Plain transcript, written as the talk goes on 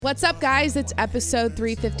What's up, guys? It's episode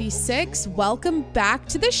 356. Welcome back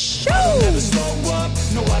to the show. I don't ever slow up,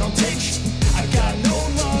 no I don't take I got no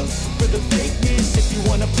love for the fakeness. If you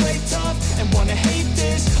wanna play tough and wanna hate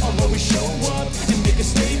this, I'll always show up and make a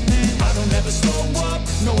statement. I don't ever slow up,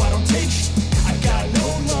 no I don't take I got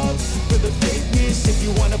no love for the fakeness. If you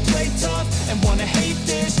wanna play tough and wanna hate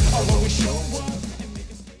this, I'll always show up and make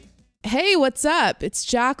a statement. Hey, what's up? It's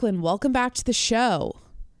Jacqueline. Welcome back to the show.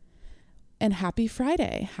 And happy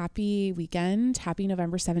Friday. Happy weekend. Happy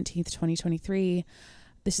November 17th, 2023.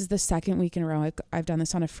 This is the second week in a row I've done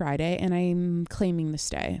this on a Friday, and I'm claiming this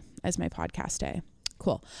day as my podcast day.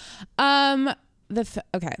 Cool.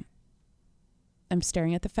 Okay. I'm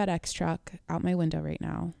staring at the FedEx truck out my window right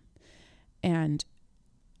now, and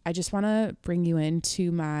I just want to bring you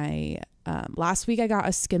into my, last week I got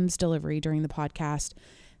a Skims delivery during the podcast.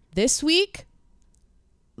 This week,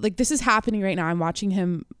 like, this is happening right now. I'm watching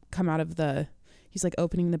him come out of he's like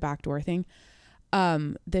opening the back door thing.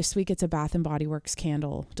 This week it's a Bath and Body Works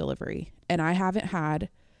candle delivery, and I haven't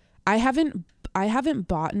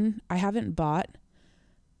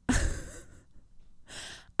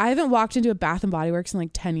walked into a Bath and Body Works in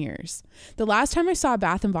like 10 years. The last time I saw a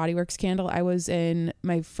Bath and Body Works candle, I was in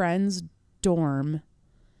my friend's dorm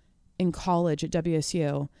in college at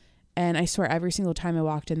WSU. And I swear every single time I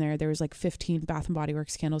walked in there was like 15 Bath and Body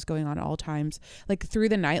Works candles going on at all times. Like through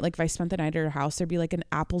the night, like if I spent the night at her house, there'd be like an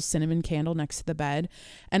apple cinnamon candle next to the bed.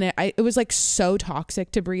 And it was like so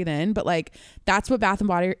toxic to breathe in, but like that's what Bath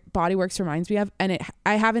and Body Works reminds me of. And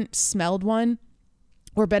I haven't smelled one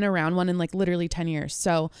or been around one in like literally 10 years.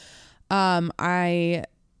 So I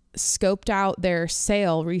scoped out their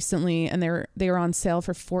sale recently, and they were on sale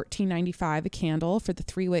for $14.95 a candle for the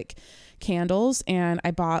 3-wick candles, and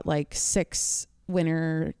I bought like 6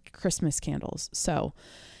 winter Christmas candles. So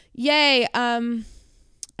yay. I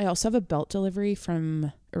also have a belt delivery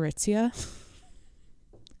from Aritzia.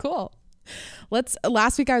 Cool.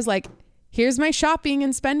 Last week I was like, here's my shopping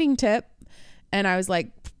and spending tip, and I was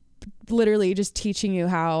like literally just teaching you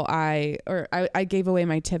how I gave away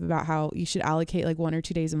my tip about how you should allocate like 1 or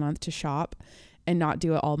 2 days a month to shop and not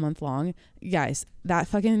do it all month long. Guys,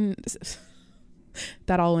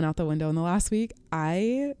 that all went out the window in the last week.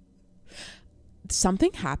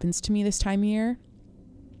 Something happens to me this time of year.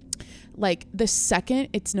 Like the second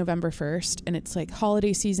it's November 1st and it's like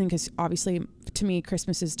holiday season, because obviously to me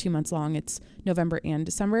Christmas is 2 months long. It's November and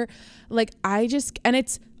December. Like and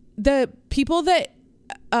it's the people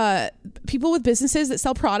with businesses that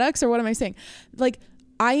sell products, or what am I saying? Like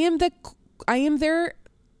I am their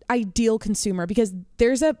ideal consumer, because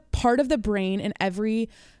there's a part of the brain in every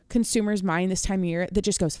consumer's mind this time of year that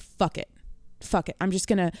just goes, fuck it. I'm just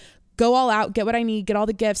going to go all out, get what I need, get all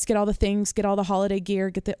the gifts, get all the things, get all the holiday gear,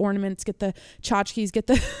 get the ornaments, get the tchotchkes, get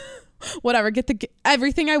the whatever, get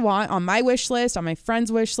everything I want on my wish list, on my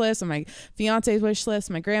friend's wish list, on my fiance's wish list,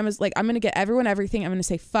 my grandma's. Like, I'm going to get everyone everything. I'm going to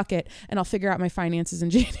say, fuck it. And I'll figure out my finances in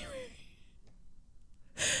January.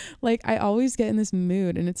 Like, I always get in this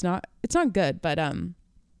mood, and it's not good, but,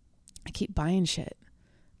 I keep buying shit.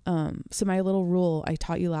 So my little rule I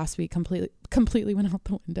taught you last week completely went out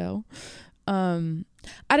the window. I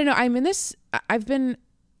don't know. I've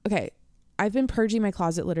been purging my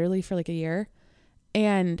closet literally for like a year,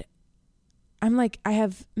 and I'm like, I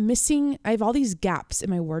have all these gaps in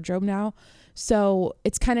my wardrobe now. So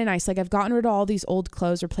it's kind of nice. Like, I've gotten rid of all these old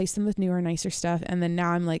clothes, replaced them with newer, nicer stuff. And then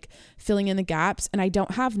now I'm like filling in the gaps, and I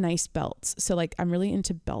don't have nice belts. So like, I'm really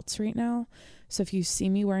into belts right now. So if you see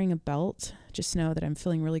me wearing a belt, just know that I'm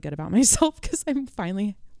feeling really good about myself, because I'm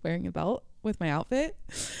finally wearing a belt with my outfit.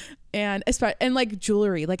 And like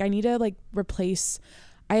jewelry, like I need to like replace,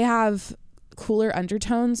 I have cooler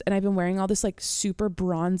undertones, and I've been wearing all this like super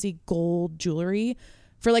bronzy gold jewelry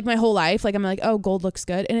for like my whole life. Like I'm like, oh, gold looks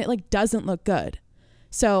good, and it like doesn't look good.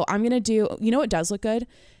 So I'm going to do, what does look good?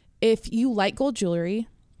 If you like gold jewelry,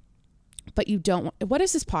 but you don't, what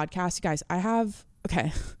is this podcast, you guys?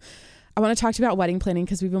 Okay. I want to talk to you about wedding planning,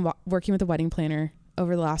 because we've been working with a wedding planner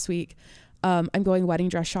over the last week. I'm going wedding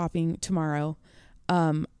dress shopping tomorrow.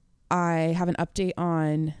 I have an update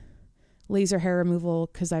on laser hair removal,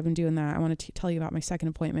 because I've been doing that. I want to tell you about my second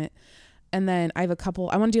appointment. And then I want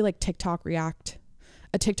to do like a TikTok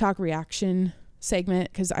reaction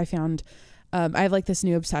segment, because I found I have like this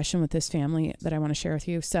new obsession with this family that I want to share with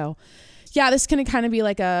you. So yeah, this can kind of be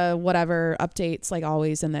like a whatever updates like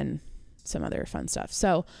always, and then some other fun stuff.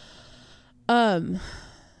 So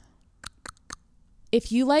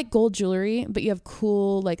if you like gold jewelry, but you have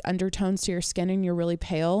cool like undertones to your skin and you're really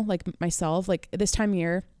pale, like myself, like this time of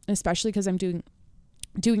year, especially because I'm doing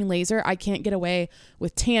doing laser, I can't get away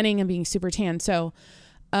with tanning and being super tan. So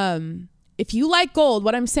If you like gold,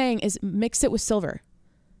 what I'm saying is mix it with silver.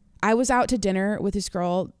 I was out to dinner with this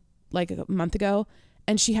girl like a month ago,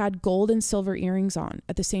 and she had gold and silver earrings on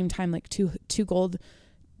at the same time, like two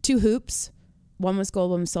hoops. One was gold,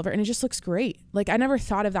 one was silver, and it just looks great. Like, I never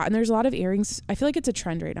thought of that. And there's a lot of earrings. I feel like it's a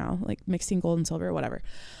trend right now, like mixing gold and silver or whatever.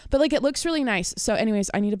 But like, it looks really nice. So anyways,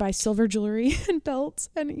 I need to buy silver jewelry and belts.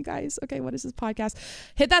 And you guys, okay, what is this podcast?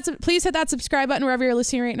 Please hit that subscribe button wherever you're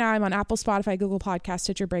listening right now. I'm on Apple, Spotify, Google Podcasts,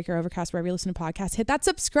 Stitcher, Breaker, Overcast, wherever you listen to podcasts. Hit that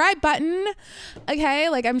subscribe button. Okay,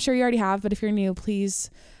 like I'm sure you already have, but if you're new, please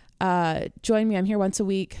join me. I'm here once a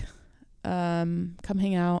week. Come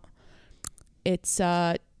hang out. It's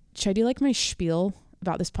should I do like my spiel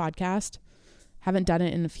about this podcast? Haven't done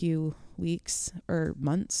it in a few weeks or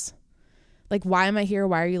months. Like, why am I here?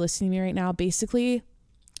 Why are you listening to me right now? Basically,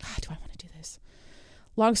 do I want to do this?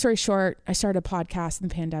 Long story short, I started a podcast in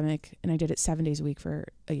the pandemic, and I did it 7 days a week for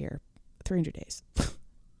a year, 300 days.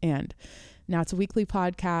 And now it's a weekly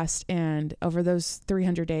podcast. And over those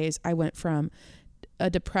 300 days, I went from a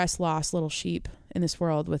depressed, lost little sheep in this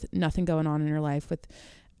world with nothing going on in her life, with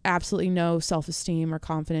absolutely no self-esteem or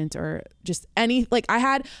confidence or just any, like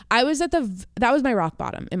that was my rock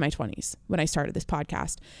bottom in my 20s when I started this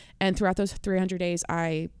podcast. And throughout those 300 days,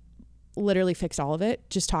 I literally fixed all of it,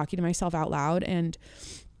 just talking to myself out loud and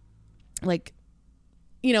like,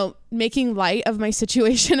 you know, making light of my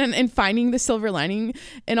situation and finding the silver lining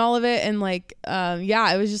in all of it. And like,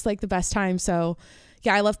 it was just like the best time. So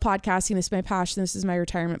yeah, I love podcasting. This is my passion. This is my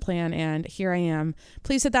retirement plan. And here I am.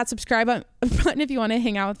 Please hit that subscribe button if you want to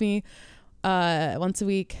hang out with me once a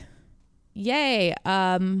week. Yay.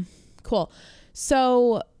 Cool.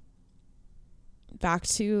 So back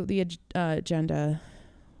to the agenda.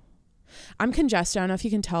 I'm congested. I don't know if you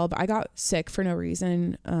can tell, but I got sick for no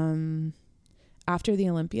reason after the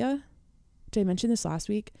Olympia. Did I mention this last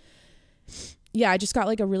week? Yeah, I just got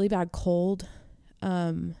like a really bad cold.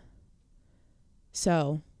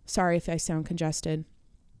 So sorry if I sound congested.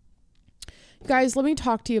 Guys, let me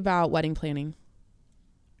talk to you about wedding planning.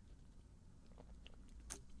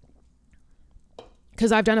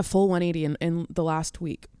 Because I've done a full 180 in the last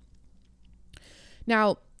week.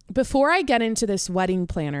 Now, before I get into this wedding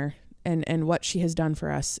planner and what she has done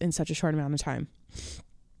for us in such a short amount of time,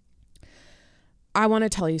 I want to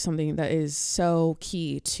tell you something that is so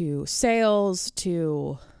key to sales,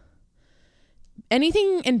 to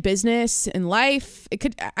anything in business, in life.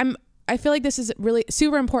 I feel like this is really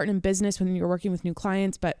super important in business when you're working with new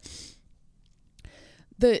clients, but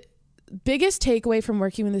the biggest takeaway from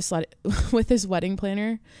working with this wedding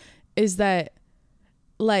planner is that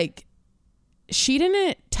like she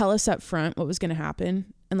didn't tell us up front what was going to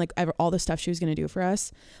happen and like all the stuff she was going to do for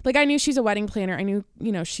us. Like, I knew she's a wedding planner. I knew,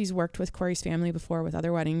 you know, she's worked with Corey's family before with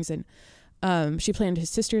other weddings, and she planned his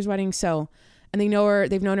sister's wedding. So, and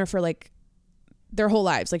they've known her for like their whole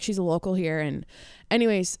lives. Like, she's a local here. And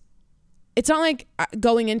anyways, it's not like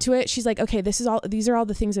going into it, she's like, okay, these are all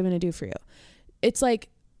the things I'm going to do for you. It's like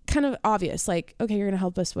kind of obvious. Like, okay, you're going to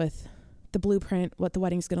help us with the blueprint, what the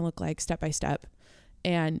wedding's going to look like step by step,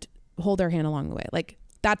 and hold our hand along the way. Like,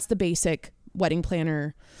 that's the basic wedding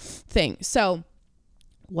planner thing. So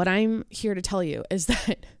what I'm here to tell you is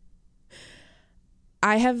that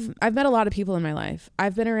I've met a lot of people in my life.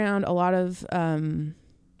 I've been around a lot of,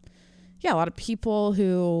 a lot of people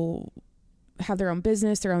who have their own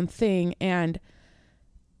business, their own thing. And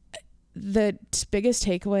the biggest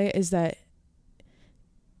takeaway is that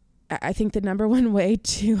I think the number one way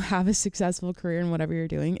to have a successful career in whatever you're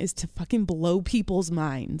doing is to fucking blow people's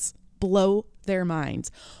minds, blow their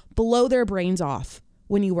minds, blow their brains off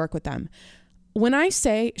when you work with them. When I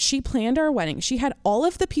say she planned our wedding, she had all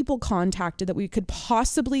of the people contacted that we could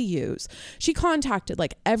possibly use. She contacted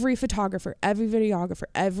like every photographer, every videographer,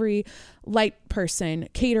 every light person,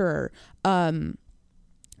 caterer,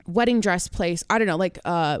 wedding dress place, I don't know, like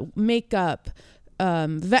makeup,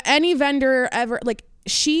 any vendor ever. Like,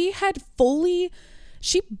 she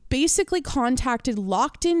basically contacted,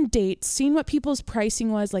 locked in dates, seen what people's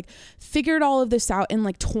pricing was, like figured all of this out in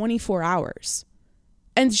like 24 hours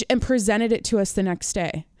and presented it to us the next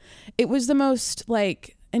day. It was the most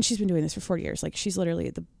like, and she's been doing this for 40 years. Like, she's literally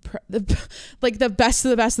the best of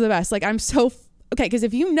the best of the best. Like, I'm so, okay. Cause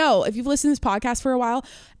if you've listened to this podcast for a while,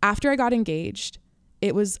 after I got engaged,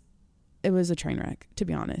 it was a train wreck, to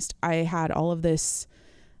be honest. I had all of this,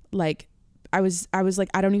 like, I was like,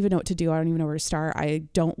 I don't even know what to do. I don't even know where to start. I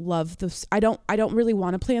don't love this. I don't really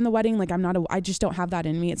want to plan the wedding. Like, I just don't have that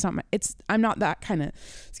in me. I'm not that kind of,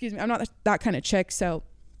 I'm not that kind of chick. So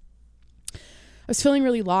I was feeling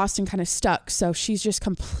really lost and kind of stuck. So she's just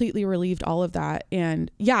completely relieved all of that.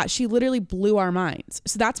 And yeah, she literally blew our minds.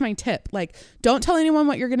 So that's my tip. Like, don't tell anyone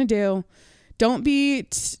what you're going to do. Don't be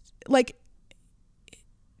like,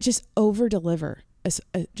 just over deliver,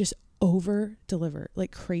 just over deliver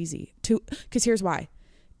like crazy because here's why.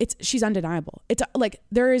 She's undeniable. It's like,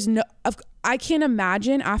 there is no, I can't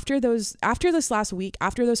imagine after this last week,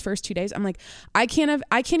 after those first 2 days, I'm like, I can't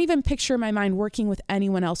even picture in my mind working with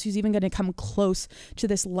anyone else who's even going to come close to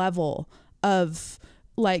this level of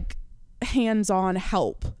like hands-on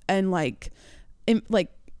help and like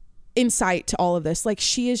insight to all of this. Like,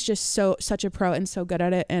 she is just such a pro and so good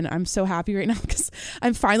at it, and I'm so happy right now because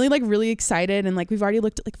I'm finally like really excited. And like, we've already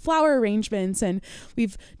looked at like flower arrangements, and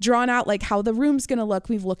we've drawn out like how the room's gonna look.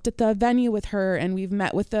 We've looked at the venue with her, and we've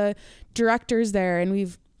met with the directors there, and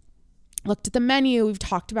we've looked at the menu. We've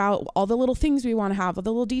talked about all the little things we want to have, all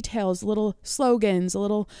the little details, the little slogans, the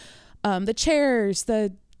little the chairs,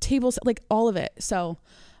 the tables, like all of it. So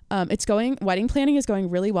wedding planning is going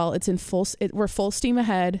really well. It's in we're full steam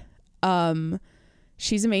ahead.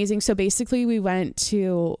 She's amazing. So basically we went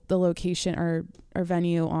to the location, our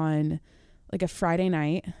venue, on like a Friday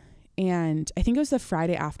night. And I think it was the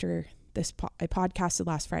Friday after this, I podcasted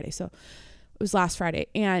last Friday. So it was last Friday.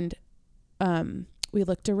 And, we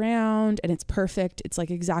looked around, and it's perfect. It's like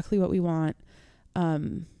exactly what we want.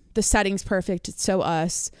 The setting's perfect. It's so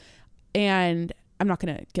us. And I'm not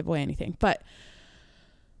going to give away anything, but,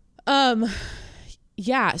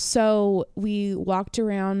 yeah, so we walked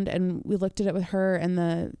around and we looked at it with her and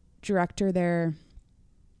the director there,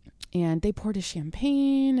 and they poured us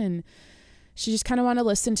champagne, and she just kind of wanted to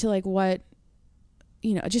listen to like what,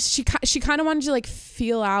 you know, just she kind of wanted to like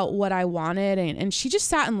feel out what I wanted, and she just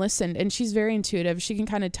sat and listened, and she's very intuitive. She can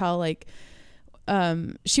kind of tell like,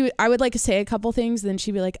 I would like say a couple things, then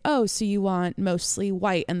she'd be like, oh, so you want mostly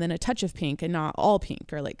white and then a touch of pink and not all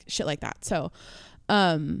pink, or like shit like that. So,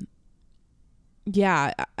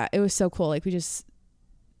 yeah, it was so cool. Like, we just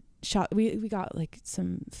we got like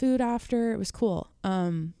some food after. It was cool.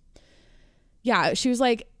 Yeah, she was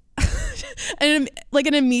like an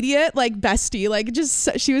immediate like bestie. Like,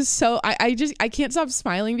 just, she was so, I can't stop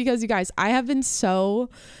smiling because, you guys, I have been so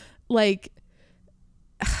like,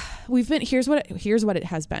 here's what it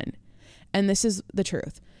has been. And this is the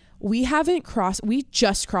truth. We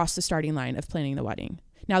just crossed the starting line of planning the wedding.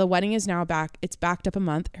 Now the wedding is now it's backed up a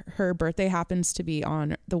month. Her birthday happens to be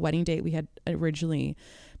on the wedding date we had originally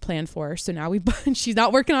planned for. So now she's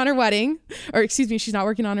not working on her wedding, or excuse me, she's not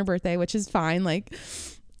working on her birthday, which is fine. Like,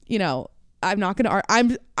 you know, I'm not going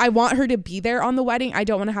to, I want her to be there on the wedding. I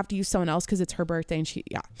don't want to have to use someone else because it's her birthday, and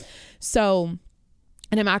so,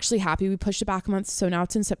 and I'm actually happy we pushed it back a month. So now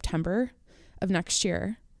it's in September of next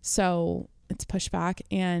year. So it's pushed back,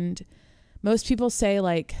 and most people say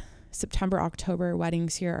like September, October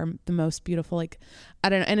weddings here are the most beautiful. Like, I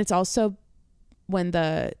don't know. And it's also when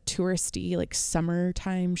the touristy like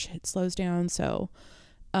summertime shit slows down. So,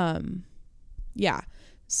 yeah.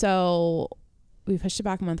 So we pushed it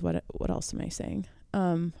back a month. What else am I saying?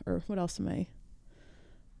 Or what else am I?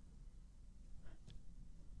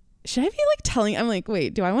 Should I be like telling? I'm like,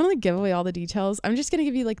 wait, do I want to like give away all the details? I'm just going to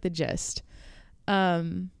give you like the gist.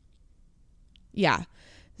 Yeah.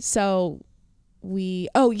 So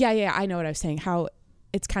I know what I was saying, how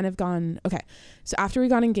it's kind of gone. Okay. So after we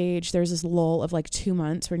got engaged, there's this lull of like 2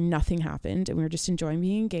 months where nothing happened, and we were just enjoying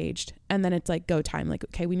being engaged. And then it's like go time. Like,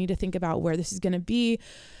 okay, we need to think about where this is going to be,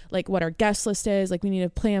 like what our guest list is. Like, we need to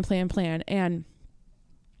plan. And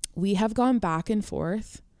we have gone back and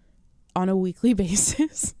forth on a weekly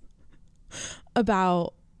basis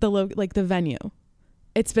about the venue.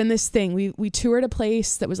 It's been this thing. We toured a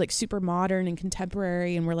place that was like super modern and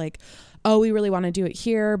contemporary, and we're like, oh, we really want to do it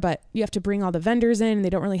here, but you have to bring all the vendors in, and they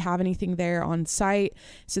don't really have anything there on site.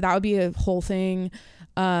 So that would be a whole thing.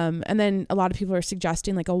 And then a lot of people are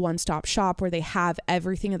suggesting like a one-stop shop where they have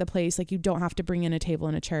everything at the place. Like, you don't have to bring in a table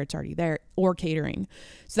and a chair. It's already there, or catering.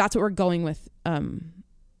 So that's what we're going with.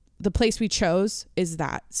 The place we chose is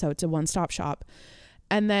that. So it's a one-stop shop.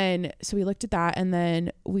 And then, so we looked at that, and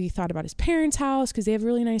then we thought about his parents' house, because they have a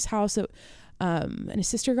really nice house. So, and his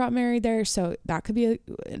sister got married there. So that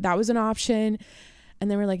that was an option.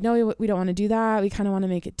 And then we're like, no, we don't want to do that. We kind of want to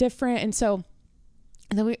make it different. And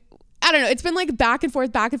then I don't know. It's been like back and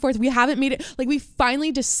forth. We haven't made it. Like, we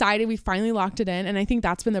finally decided, we finally locked it in. And I think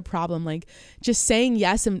that's been the problem. Like, just saying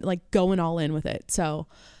yes and like going all in with it. So,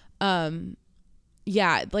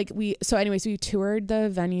 yeah, like we toured the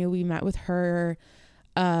venue. We met with her.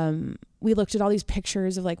 We looked at all these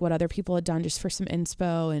pictures of like what other people had done just for some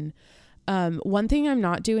inspo. And one thing I'm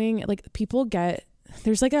not doing, like,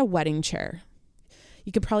 there's like a wedding chair.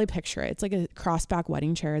 You could probably picture it. It's like a crossback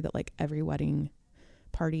wedding chair that like every wedding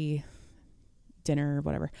party, dinner,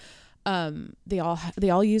 whatever, they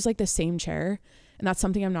all use like the same chair. And that's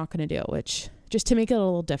something I'm not going to do, which just to make it a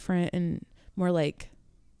little different and more like,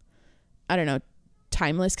 I don't know,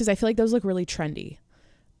 timeless. Cause I feel like those look really trendy.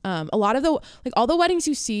 A lot of all the weddings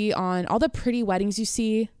you see on all the pretty weddings you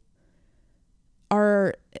see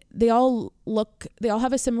they all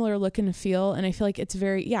have a similar look and feel. And I feel like it's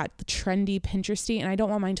very, trendy, Pinteresty. And I don't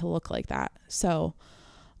want mine to look like that. So,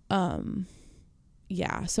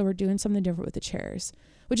 so we're doing something different with the chairs,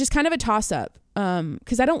 which is kind of a toss up.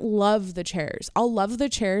 Cause I don't love the chairs. I'll love the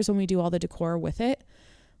chairs when we do all the decor with it.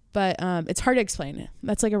 But, it's hard to explain.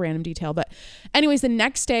 That's like a random detail. But anyways, the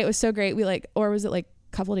next day it was so great. Or was it like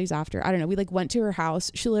a couple of days after? I don't know. We like went to her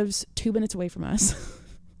house. She lives 2 minutes away from us,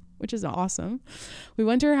 which is awesome. We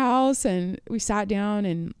went to her house and we sat down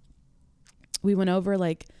and we went over,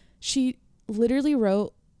 like, she literally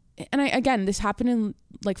wrote, and again, this happened in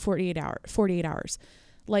like 48 hours,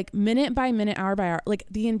 like minute by minute, hour by hour, like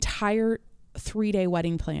the entire 3-day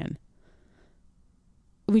wedding plan.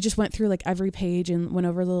 We just went through like every page and went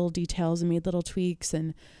over the little details and made little tweaks,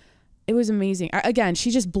 and it was amazing. Again,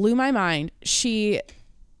 she just blew my mind.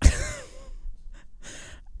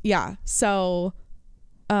 So,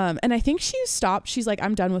 and I think she stopped. She's like,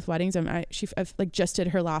 I'm done with weddings. I've like just did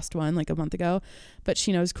her last one like a month ago, but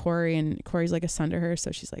she knows Corey and Corey's like a son to her.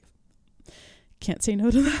 So she's like, can't say no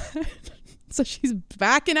to that. So she's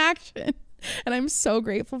back in action, and I'm so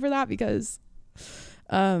grateful for that because,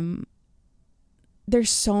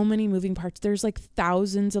 there's so many moving parts. There's like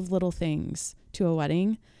thousands of little things to a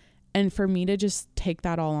wedding. And for me to just take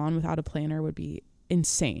that all on without a planner would be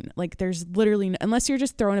insane. Like there's literally, unless you're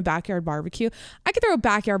just throwing a backyard barbecue. I could throw a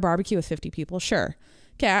backyard barbecue with 50 people. Sure.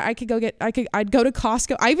 Okay. I'd go to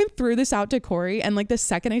Costco. I even threw this out to Corey. And like the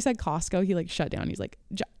second I said Costco, he like shut down. He's like,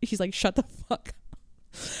 shut the fuck up.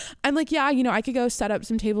 I'm like, yeah, I could go set up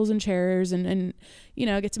some tables and chairs and,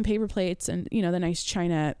 get some paper plates and, the nice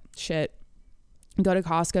China shit. Go to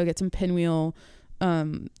Costco, get some pinwheel,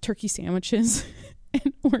 turkey sandwiches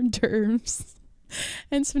and hors d'oeuvres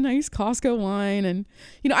and some nice Costco wine. And,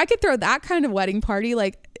 I could throw that kind of wedding party.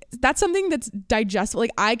 Like that's something that's digestible.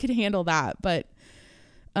 Like I could handle that, but,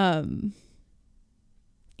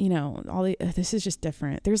 this is just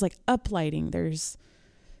different. There's like uplighting, there's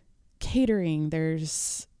catering,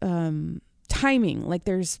 there's, timing, like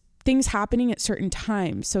there's things happening at certain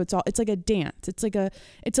times. So it's like a dance. It's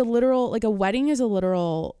a literal, like a wedding is a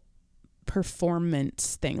literal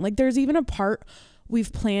performance thing. Like there's even a part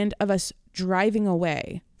we've planned of us driving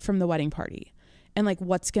away from the wedding party and like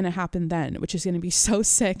what's going to happen then, which is going to be so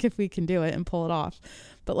sick if we can do it and pull it off.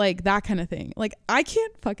 But like that kind of thing, like I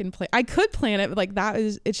can't fucking plan. I could plan it, but like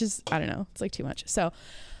it's just, I don't know. It's like too much. So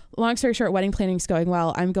long story short, wedding planning's going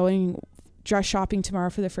well. I'm going dress shopping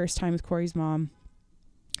tomorrow for the first time with Corey's mom.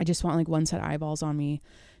 I just want like one set of eyeballs on me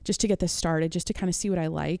just to get this started, just to kind of see what I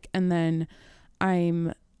like. And then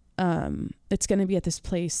it's going to be at this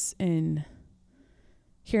place in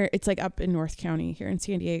here. It's like up in North County here in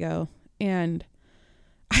San Diego. And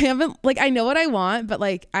I haven't, like, I know what I want, but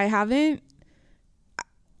like, I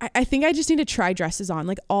think I just need to try dresses on.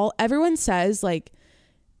 Like everyone says like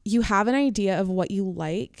you have an idea of what you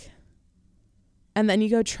like and then you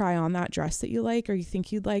go try on that dress that you like, or you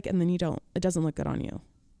think you'd like, and then it doesn't look good on you.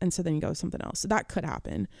 And so then you go with something else. So that could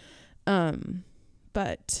happen.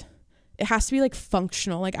 But it has to be like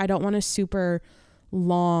functional. Like I don't want a super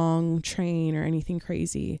long train or anything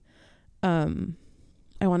crazy. I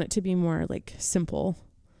want it to be more like simple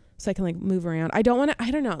so I can like move around. I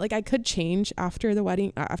don't know. Like I could change after the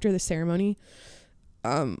wedding, after the ceremony.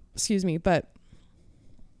 Excuse me, but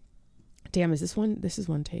damn, this is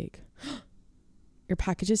one take. Your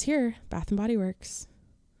package is here. Bath and Body Works.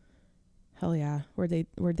 Hell yeah. Where'd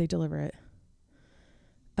they deliver it?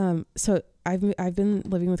 So I've been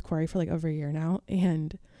living with Corey for like over a year now,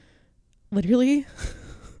 and literally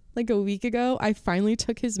like a week ago, I finally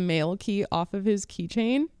took his mail key off of his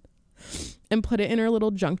keychain and put it in our little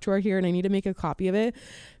junk drawer here, and I need to make a copy of it.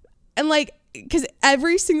 And like, because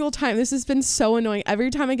every single time, this has been so annoying. Every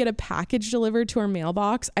time I get a package delivered to our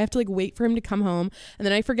mailbox, I have to like wait for him to come home, and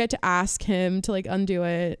then I forget to ask him to like undo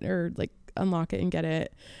it or like unlock it and get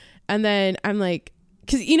it. And then I'm like,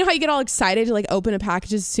 because you know how you get all excited to like open a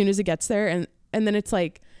package as soon as it gets there, and then it's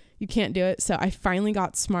like you can't do it. So I finally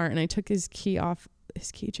got smart and I took his key off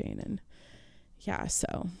his keychain, and yeah,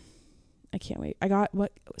 so I can't wait. I got,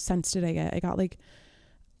 what scents did I get? I got like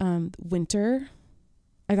winter.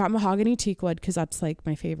 I got mahogany teakwood because that's like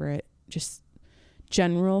my favorite, just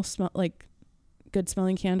general smell, like good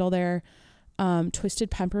smelling candle there. Twisted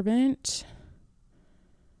peppermint,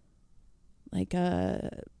 like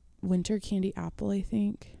a winter candy apple, I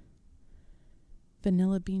think.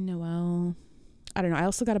 Vanilla bean Noel. I don't know. I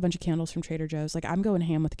also got a bunch of candles from Trader Joe's. Like I'm going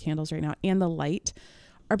ham with the candles right now and the light.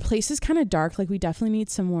 Our place is kind of dark. Like we definitely need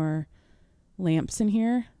some more lamps in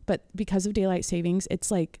here, but because of daylight savings,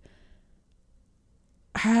 it's like,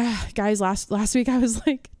 guys, last week I was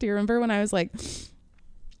like, do you remember when I was like,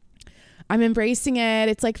 I'm embracing it.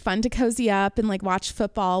 It's like fun to cozy up and like watch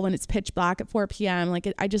football when it's pitch black at 4 p.m. Like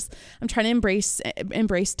I'm trying to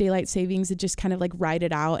embrace daylight savings and just kind of like ride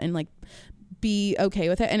it out and like be okay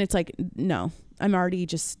with it. And it's like, no, I'm already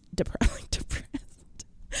just depressed.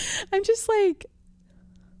 I'm just like,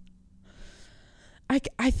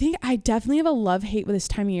 I think I definitely have a love-hate with this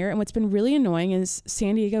time of year. And what's been really annoying is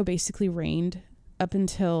San Diego basically rained up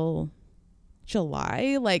until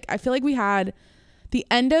July. Like I feel like we had the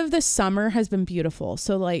end of the summer has been beautiful.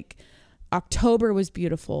 So like October was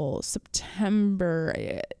beautiful,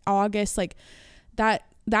 September, August, like that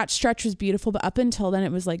stretch was beautiful. But up until then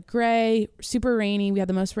it was like gray, super rainy. We had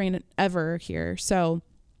the most rain ever here. So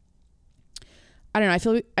I don't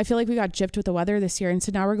know. I feel like we got gypped with the weather this year. And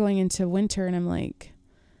so now we're going into winter and I'm like,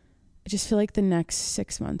 I just feel like the next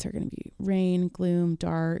 6 months are going to be rain, gloom,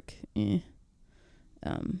 dark.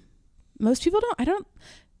 Most people I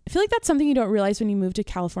feel like that's something you don't realize when you move to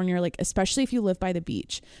California, or like, especially if you live by the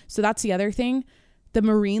beach. So that's the other thing. The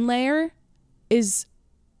marine layer is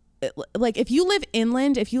like, if you live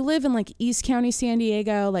inland, if you live in like East County, San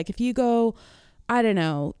Diego, like if you go, I don't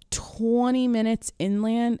know, 20 minutes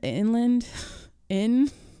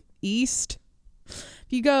east, if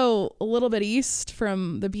you go a little bit east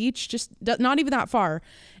from the beach, just not even that far,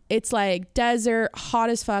 it's like desert, hot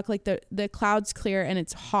as fuck. Like the clouds clear and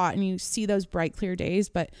it's hot and you see those bright clear days.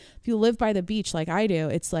 But if you live by the beach like I do,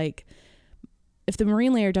 it's like if the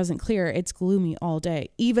marine layer doesn't clear, it's gloomy all day,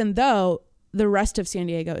 even though the rest of San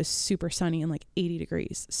Diego is super sunny and like 80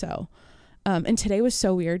 degrees. So and today was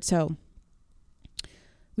so weird. So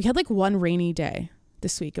we had like one rainy day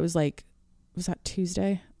this week. It was like, was that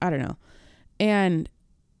Tuesday? I don't know. And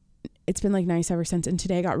it's been like nice ever since. And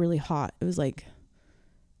today I got really hot. It was like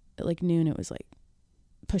at like noon, it was like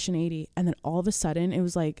pushing 80. And then all of a sudden it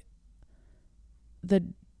was like I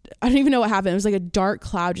don't even know what happened. It was like a dark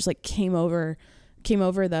cloud just like came over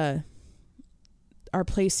our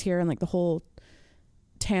place here and like the whole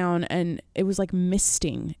town. And it was like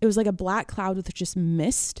misting. It was like a black cloud with just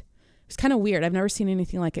mist. It's kind of weird. I've never seen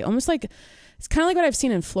anything like it. Almost like, it's kind of like what I've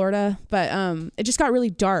seen in Florida, but it just got really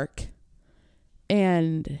dark.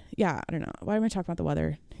 And yeah, I don't know. Why am I talking about the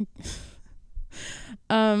weather?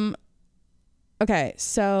 Okay,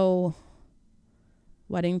 so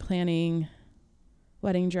wedding planning,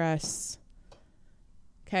 wedding dress.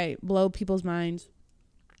 Okay, blow people's minds.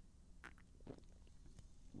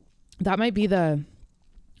 That might be the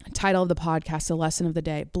title of the podcast, the lesson of the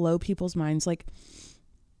day. Blow people's minds. Like,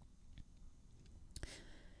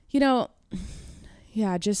 you know,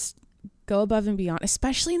 yeah, just go above and beyond,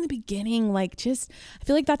 especially in the beginning. Like, just, I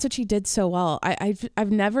feel like that's what she did so well.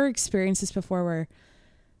 I've never experienced this before where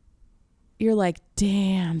you're like,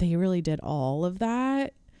 damn, they really did all of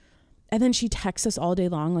that. And then she texts us all day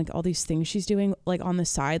long, like all these things she's doing, like on the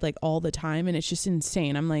side, like all the time. And it's just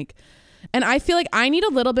insane. I'm like, and I feel like I need a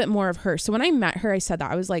little bit more of her. So when I met her, I said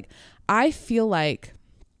that. I was like, I feel like,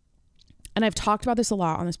 and I've talked about this a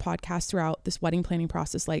lot on this podcast throughout this wedding planning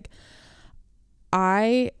process. Like,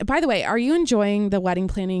 by the way, are you enjoying the wedding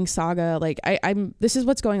planning saga? Like this is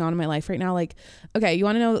what's going on in my life right now. Like, okay, you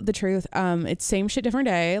want to know the truth? It's same shit, different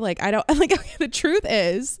day. Like, I don't like, okay, the truth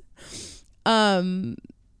is,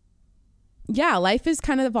 yeah, life is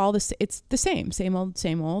kind of all this. It's the same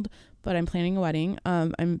old, but I'm planning a wedding.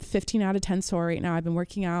 I'm 15 out of 10 sore right now. I've been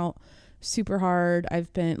working out super hard.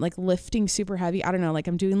 I've been like lifting super heavy. I don't know. Like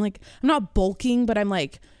I'm doing like, I'm not bulking, but I'm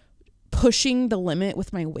like pushing the limit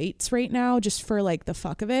with my weights right now, just for like the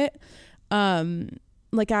fuck of it.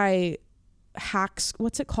 Like I hacks,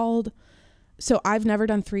 what's it called? So I've never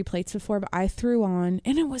done 3 plates before, but I threw on,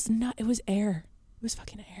 and it was air. It was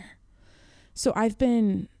fucking air. So I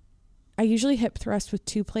usually hip thrust with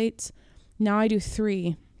 2 plates. Now I do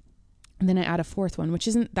 3, and then I add a 4th one, which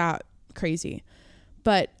isn't that crazy.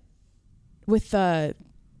 But with the,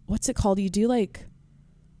 what's it called? You do like,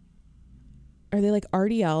 are they like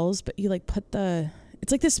RDLs? But you like put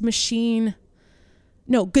it's like this machine.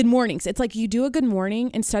 No, good mornings. It's like you do a good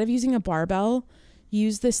morning. Instead of using a barbell,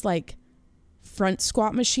 use this like front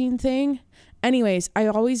squat machine thing. Anyways, I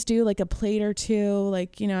always do like a plate or 2.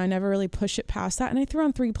 Like, you know, I never really push it past that. And I threw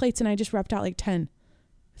on 3 plates and I just repped out like 10,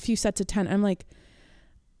 a few sets of 10. I'm like,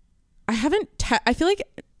 I feel like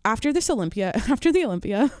after the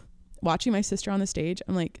Olympia, watching my sister on the stage,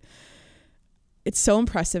 I'm like, it's so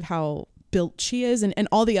impressive how built she is. And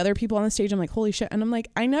all the other people on the stage, I'm like, holy shit. And I'm like,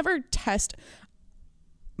 I never test.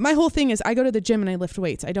 my whole thing is I go to the gym and I lift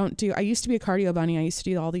weights. I used to be a cardio bunny. I used to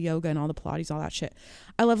do all the yoga and all the Pilates, all that shit.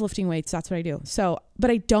 I love lifting weights. That's what I do. So, but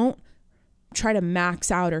I don't try to max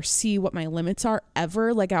out or see what my limits are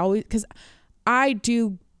ever. Like because I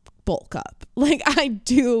do bulk up. Like I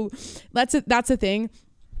do. That's a thing.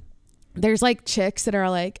 There's like chicks that are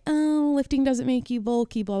like, oh, lifting doesn't make you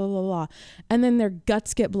bulky, blah, blah, blah, blah. And then their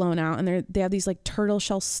guts get blown out and they have these like turtle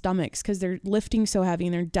shell stomachs because they're lifting so heavy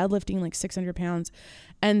and they're deadlifting like 600 pounds.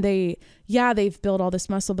 And they've built all this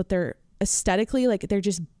muscle, but they're aesthetically like they're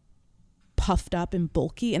just puffed up and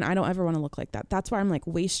bulky. And I don't ever want to look like that. That's why I'm like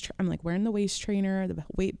I'm like wearing the waist trainer, the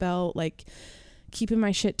weight belt, like keeping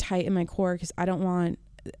my shit tight in my core because I don't want,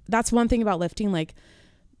 that's one thing about lifting. Like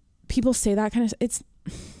people say that kind of,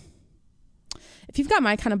 if you've got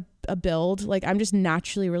my kind of a build, like I'm just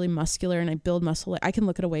naturally really muscular and I build muscle. Like I can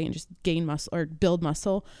look at a weight and just gain muscle or build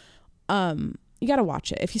muscle. You got to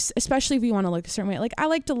watch it. Especially if you want to look a certain way. Like I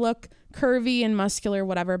like to look curvy and muscular,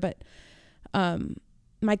 whatever. But,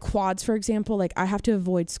 my quads, for example, like I have to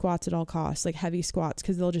avoid squats at all costs, like heavy squats,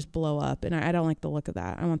 cause they'll just blow up. And I don't like the look of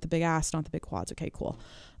that. I want the big ass, not the big quads. Okay, cool.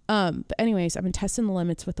 But anyways, I've been testing the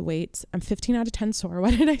limits with the weights. I'm 15 out of 10 sore.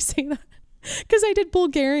 Why did I say that? Because I did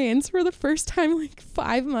Bulgarians for the first time like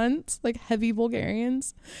 5 months, like heavy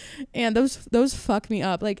Bulgarians, and those fuck me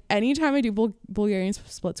up. Like anytime I do Bulgarian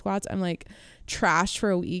split squats, I'm like trashed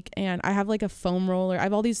for a week. And I have like a foam roller. I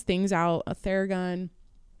have all these things out, a Theragun.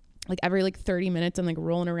 Like every like 30 minutes, I'm like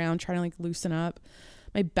rolling around trying to like loosen up.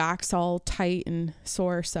 My back's all tight and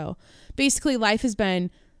sore. So basically, life has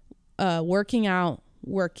been working out,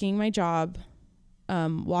 working my job,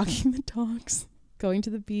 walking the dogs, going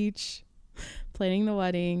to the beach, planning the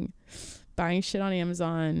wedding, buying shit on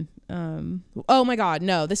Amazon. Oh my God,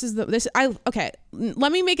 no, okay.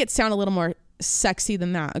 Let me make it sound a little more sexy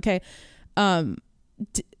than that. Okay.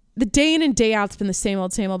 The day in and day out's been the same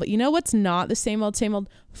old, but you know what's not the same old?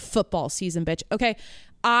 Football season, bitch. Okay.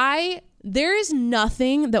 There is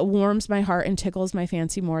nothing that warms my heart and tickles my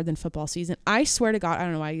fancy more than football season. I swear to God, I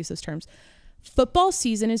don't know why I use those terms. Football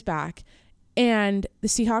season is back and the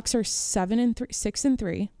Seahawks are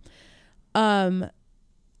 6-3.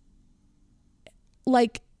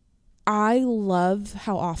 Like I love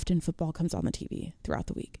how often football comes on the TV throughout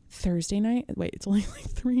the week. Thursday night. Wait, it's only like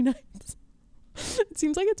 3 nights. It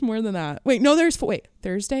seems like it's more than that. Wait, no,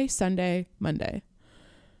 Thursday, Sunday, Monday.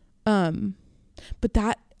 But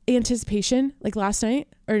that anticipation, like last night,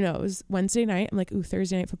 or no, it was Wednesday night. I'm like, ooh,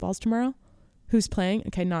 Thursday night football's tomorrow. Who's playing?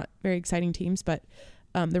 Okay, not very exciting teams, but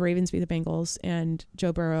the Ravens beat the Bengals and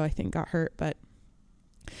Joe Burrow, I think, got hurt. But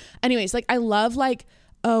anyways, like I love like,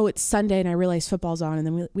 oh, it's Sunday and I realize football's on and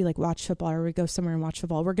then we like watch football or we go somewhere and watch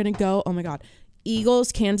football. We're going to go, oh my God,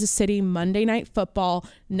 Eagles, Kansas City, Monday Night Football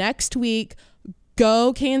next week.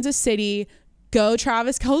 Go Kansas City, go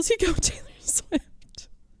Travis Kelce, go Taylor Swift.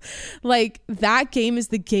 Like that game is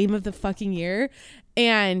the game of the fucking year.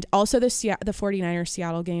 And also the 49ers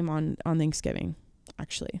Seattle game on Thanksgiving.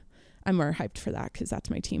 Actually, I'm more hyped for that because that's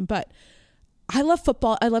my team. But I love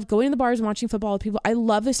football. I love going to the bars and watching football with people. I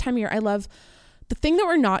love this time of year. I love the thing that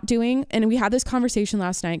we're not doing. And we had this conversation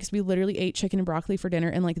last night because we literally ate chicken and broccoli for dinner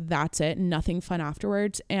and like that's it. Nothing fun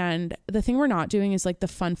afterwards. And the thing we're not doing is like the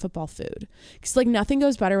fun football food. Because like nothing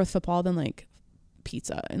goes better with football than like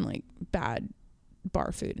pizza and like bad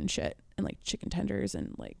bar food and shit. And like chicken tenders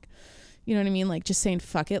and like, you know what I mean? Like just saying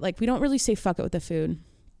fuck it. Like we don't really say fuck it with the food.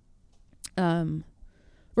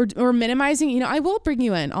 We're minimizing, you know, I will bring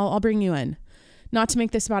you in. I'll bring you in. Not to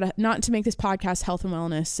make this podcast health and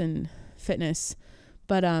wellness and fitness,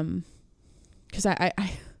 but because I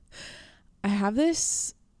have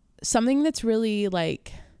this something that's really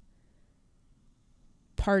like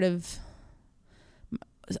part of,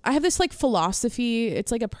 I have this like philosophy.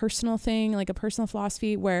 It's like a personal thing, like a personal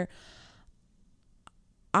philosophy where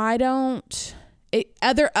I don't,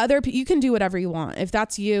 other you can do whatever you want. If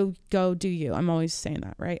that's you, go do you. I'm always saying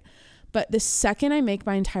that, right? But the second I make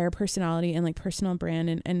my entire personality and like personal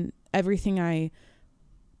brand and everything I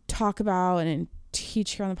talk about and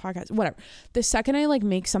teach here on the podcast, whatever, the second I like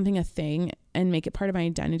make something a thing and make it part of my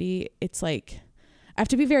identity, it's like I have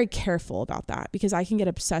to be very careful about that because I can get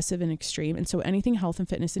obsessive and extreme. And so anything health and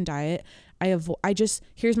fitness and diet,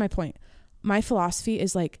 here's my point. My philosophy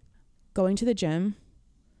is like going to the gym,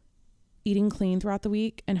 eating clean throughout the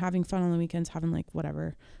week and having fun on the weekends, having like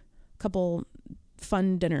whatever, couple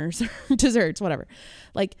fun dinners, desserts, whatever.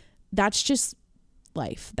 Like that's just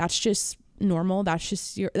life. That's just normal. That's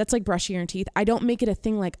just that's like brushing your teeth. I don't make it a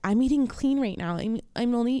thing like I'm eating clean right now.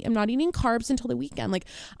 I'm not eating carbs until the weekend. Like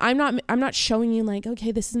I'm not showing you like,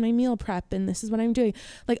 okay, this is my meal prep and this is what I'm doing.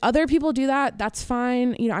 Like other people do that. That's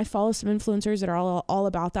fine. You know, I follow some influencers that are all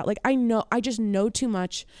about that. Like I just know too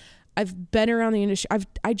much. I've been around the industry.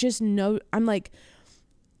 I just know, I'm like,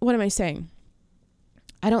 what am I saying?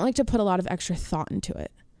 I don't like to put a lot of extra thought into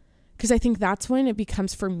it. Cause I think that's when it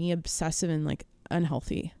becomes for me obsessive and like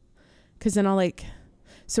unhealthy. Cause then I'll like,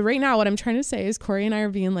 so right now what I'm trying to say is Corey and I are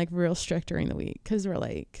being like real strict during the week. Cause we're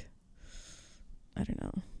like, I don't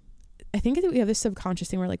know. I think that we have this subconscious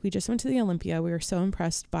thing where like we just went to the Olympia. We were so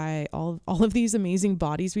impressed by all of these amazing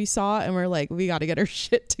bodies we saw. And we're like, we got to get our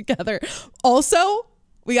shit together. Also,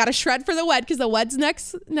 we got to shred for the wed because the wed's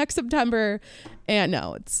next September. And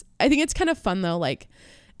no, I think it's kind of fun though. Like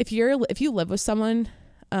if you live with someone,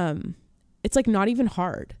 it's like not even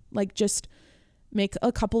hard. Like just make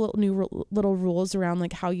a couple of new little rules around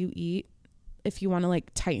like how you eat. If you want to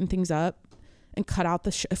like tighten things up and cut out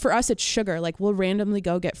for us, it's sugar. Like we'll randomly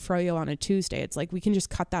go get froyo on a Tuesday. It's like, we can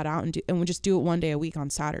just cut that out and we'll just do it one day a week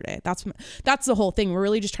on Saturday. That's the whole thing. We're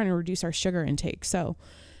really just trying to reduce our sugar intake. So,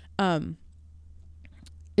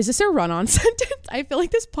 is this a run-on sentence? I feel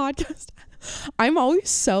like this podcast, I'm always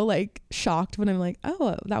so like shocked when I'm like,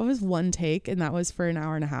 oh, that was one take and that was for an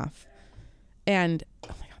hour and a half. And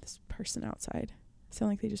oh my God, this person outside sound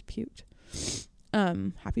like they just puked.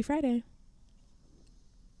 Happy Friday.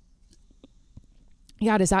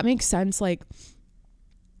 Yeah. Does that make sense? Like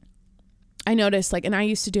I noticed like, and I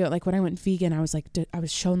used to do it like when I went vegan, I was like, I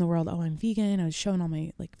was showing the world, oh, I'm vegan. I was showing all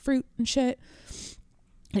my like fruit and shit.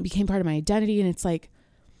 It became part of my identity. And it's like,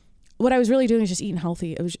 what I was really doing is just eating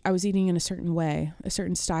healthy. I was eating in a certain way, a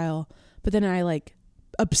certain style, but then I like,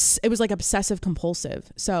 it was like obsessive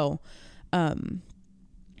compulsive. So,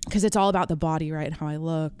 cause it's all about the body, right? And how I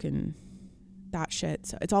look and that shit.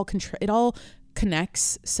 So it's all, it all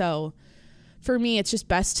connects. So for me, it's just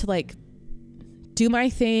best to like do my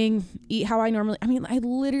thing, eat how I normally, I mean, I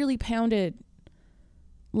literally pounded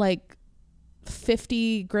like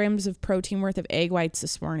 50 grams of protein worth of egg whites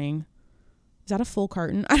this morning. Is that a full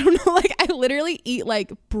carton? I don't know. Like I literally eat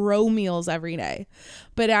like bro meals every day,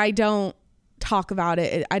 but I don't talk about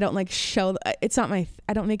it. I don't like show, it's not I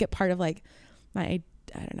don't make it part of like I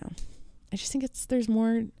don't know. I just think there's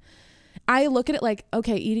more. I look at it like,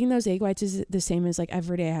 okay, eating those egg whites is the same as like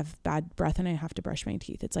every day I have bad breath and I have to brush my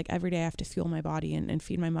teeth. It's like every day I have to fuel my body and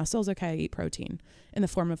feed my muscles. Okay, I eat protein in the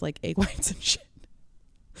form of like egg whites and shit.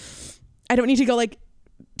 I don't need to go like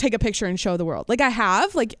take a picture and show the world. Like I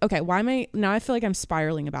have like, okay, now I feel like I'm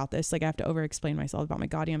spiraling about this. Like I have to over explain myself about my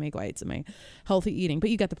goddamn egg whites and my healthy eating, but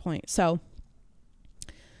you get the point. So,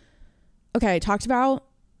 okay. I talked about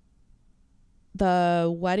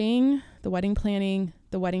the wedding planning,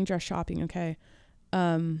 the wedding dress shopping. Okay.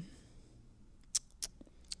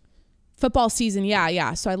 Football season.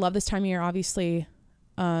 Yeah. So I love this time of year, obviously.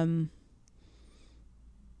 Yeah,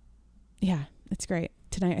 it's great.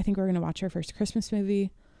 Tonight, I think we're going to watch our first Christmas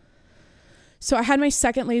movie. So I had my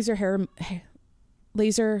second laser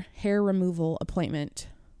hair removal appointment.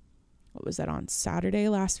 What was that, on Saturday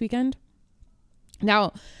last weekend?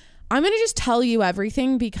 Now, I'm going to just tell you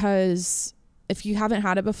everything because if you haven't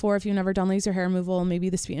had it before, if you've never done laser hair removal, maybe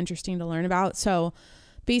this would be interesting to learn about. So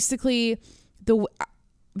basically,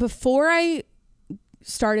 before I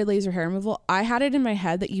started laser hair removal, I had it in my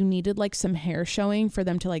head that you needed like some hair showing for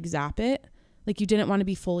them to like zap it. Like you didn't want to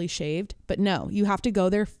be fully shaved, but no, you have to go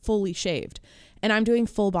there fully shaved. And I'm doing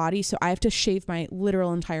full body, so I have to shave my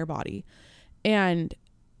literal entire body. And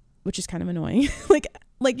which is kind of annoying.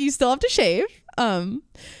 like you still have to shave. And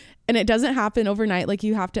it doesn't happen overnight. Like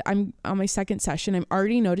you have to, I'm on my second session. I'm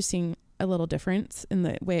already noticing a little difference in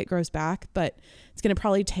the way it grows back, but it's going to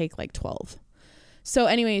probably take like 12. So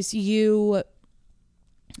anyways,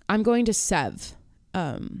 I'm going to Sev,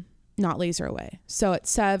 not Laser Away. So at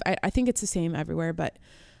Sev, I think it's the same everywhere,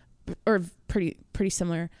 or pretty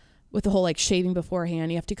similar with the whole like shaving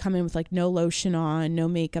beforehand. You have to come in with like no lotion on, no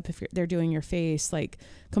makeup if they're doing your face, like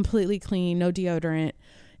completely clean, no deodorant.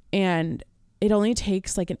 And it only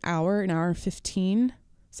takes like an hour and 15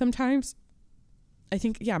 sometimes. I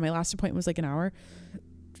think, yeah, my last appointment was like an hour.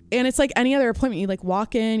 And it's like any other appointment. You like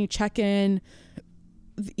walk in, you check in,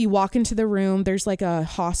 you walk into the room. There's like a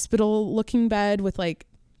hospital looking bed with like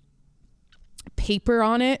paper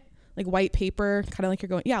on it, like white paper, kind of like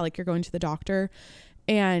you're going to the doctor.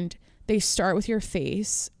 And they start with your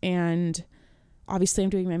face. And obviously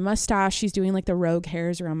I'm doing my mustache. She's doing like the rogue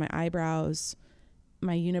hairs around my eyebrows,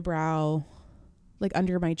 my unibrow, like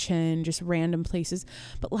under my chin, just random places.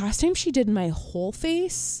 But last time she did my whole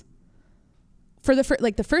face, for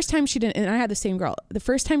the first time she didn't, and I had the same girl, the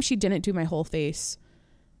first time she didn't do my whole face,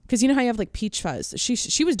 because you know how you have like peach fuzz,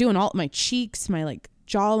 she was doing all my cheeks, my like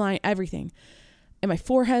jawline, everything, and my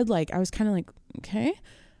forehead. Like I was kind of like, okay,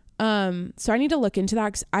 so I need to look into that,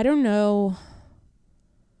 because I don't know,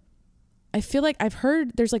 I feel like I've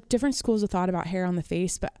heard there's like different schools of thought about hair on the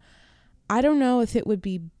face, but I don't know if it would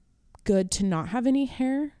be good to not have any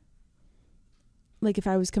hair. Like if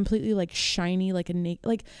I was completely like shiny, like a naked,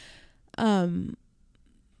 like,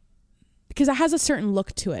 because it has a certain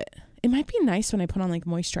look to it. It might be nice when I put on like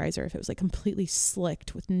moisturizer if it was like completely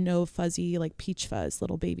slicked with no fuzzy, like peach fuzz,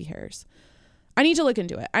 little baby hairs. I need to look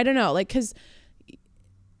into it. I don't know. Like, cause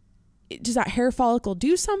does that hair follicle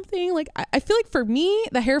do something? Like, I feel like for me,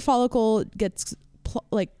 the hair follicle gets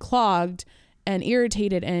like clogged and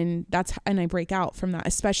irritated, and I break out from that,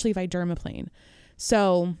 especially if I dermaplane.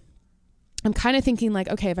 So I'm kind of thinking like,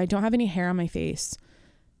 okay, if I don't have any hair on my face,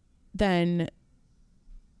 then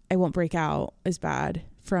I won't break out as bad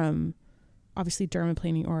from obviously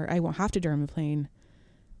dermaplaning, or I won't have to dermaplane.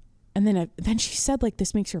 And then she said like,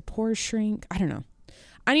 this makes your pores shrink. I don't know.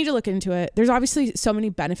 I need to look into it. There's obviously so many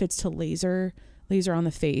benefits to laser on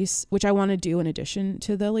the face, which I want to do in addition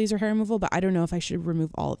to the laser hair removal, but I don't know if I should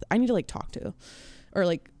remove all of it. I need to like talk to, or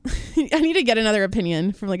like, I need to get another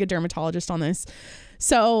opinion from like a dermatologist on this.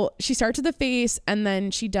 So she starts with the face, and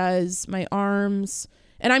then she does my arms,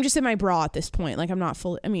 and I'm just in my bra at this point. Like I'm not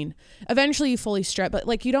fully, I mean, eventually you fully strip, but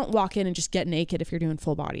like you don't walk in and just get naked if you're doing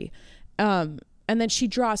full body. And then she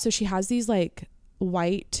draws, so she has these like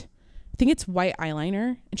white, I think it's white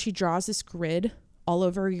eyeliner, and she draws this grid all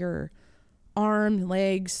over your arm,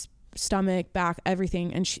 legs, stomach, back,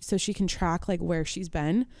 everything. And so she can track like where she's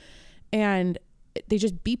been, and they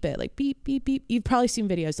just beep it, like beep, beep, beep. You've probably seen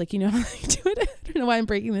videos, like, you know how they do it. I don't know why I'm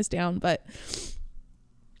breaking this down, but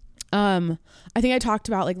I think I talked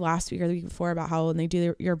about like last week or the week before about how when they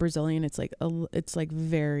do your Brazilian, it's like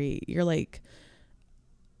very, you're like,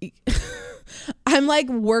 I'm like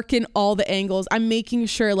working all the angles. I'm making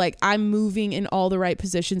sure like I'm moving in all the right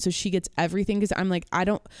positions so she gets everything, because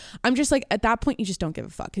I'm just like, at that point you just don't give a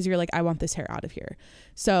fuck, because you're like, I want this hair out of here.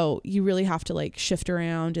 So you really have to like shift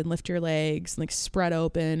around and lift your legs and like spread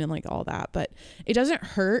open and like all that, but it doesn't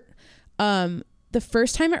hurt. The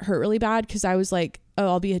first time it hurt really bad, because I was like, oh,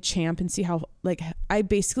 I'll be a champ and see how, like, I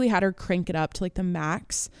basically had her crank it up to like the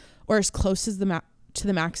max, or as close as to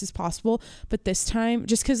the max as possible. But this time,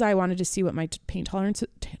 just because I wanted to see what my pain tolerance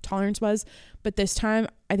was, but this time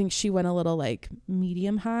I think she went a little like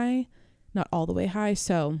medium high, not all the way high,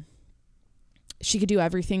 so she could do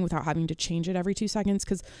everything without having to change it every 2 seconds.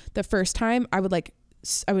 Because the first time I would like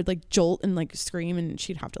jolt and like scream, and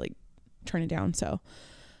she'd have to like turn it down. So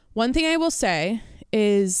one thing I will say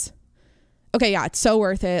is, okay, yeah, it's so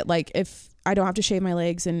worth it. Like if I don't have to shave my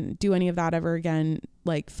legs and do any of that ever again,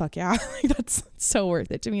 like, fuck yeah. Like, that's so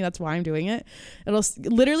worth it to me. That's why I'm doing it. It'll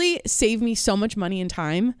literally save me so much money and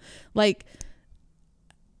time. Like,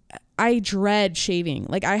 I dread shaving.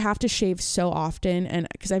 Like, I have to shave so often, and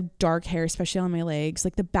because I have dark hair, especially on my legs,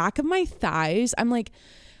 like the back of my thighs, I'm like,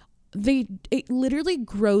 it literally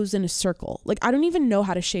grows in a circle. Like, I don't even know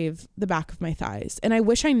how to shave the back of my thighs. And I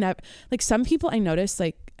wish I never, like, some people I notice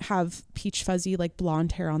like have peach fuzzy, like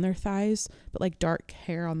blonde hair on their thighs, but like dark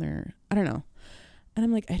hair on their, I don't know. And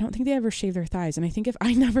I'm like, I don't think they ever shave their thighs. And I think if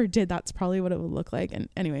I never did, that's probably what it would look like. And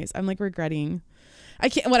anyways, I'm like regretting, I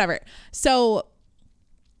can't, whatever. So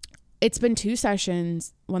it's been 2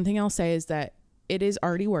 sessions. One thing I'll say is that it is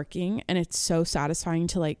already working, and it's so satisfying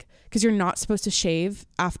to like, because you're not supposed to shave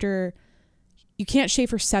you can't shave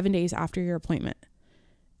for 7 days after your appointment.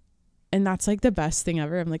 And that's like the best thing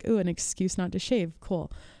ever. I'm like, ooh, an excuse not to shave.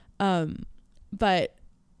 Cool. But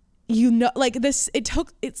you know, like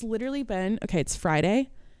it's literally been, okay, it's Friday.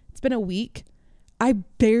 It's been a week. I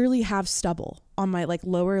barely have stubble on my like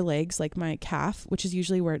lower legs, like my calf, which is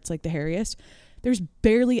usually where it's like the hairiest. There's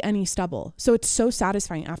barely any stubble. So it's so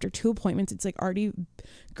satisfying. After 2 appointments, it's like already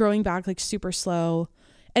growing back like super slow.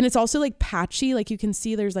 And it's also like patchy. Like you can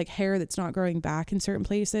see there's like hair that's not growing back in certain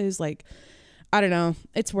places. Like, I don't know.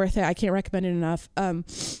 It's worth it. I can't recommend it enough. I'll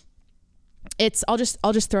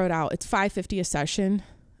just throw it out. It's $550 a session,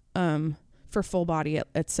 for full body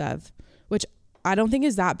at Sev, which I don't think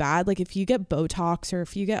is that bad. Like if you get Botox or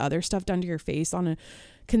if you get other stuff done to your face on a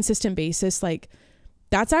consistent basis, like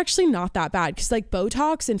that's actually not that bad. Cause like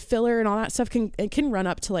Botox and filler and all that stuff can run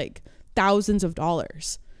up to like thousands of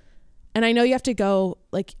dollars. And I know you have to go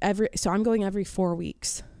like so I'm going every 4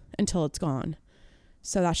 weeks until it's gone.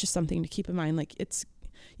 So that's just something to keep in mind. Like it's,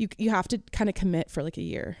 you have to kind of commit for like a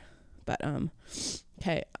year, but,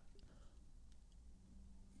 okay.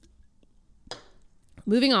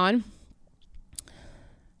 Moving on.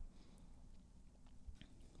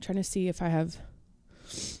 trying to see if I have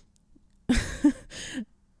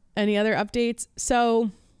any other updates.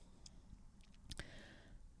 So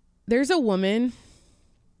there's a woman.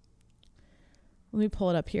 Let me pull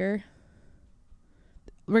it up here.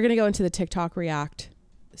 We're going to go into the TikTok React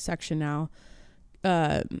section now.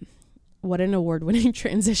 What an award-winning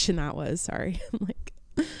transition that was. Sorry. I'm like,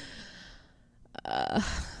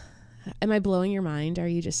 am I blowing your mind? Are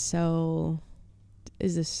you just so,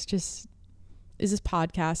 is this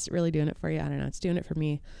podcast really doing it for you? I don't know. It's doing it for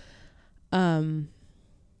me.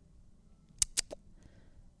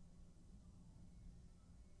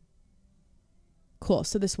 Cool.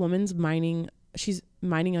 So this woman's she's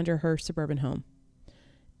mining under her suburban home.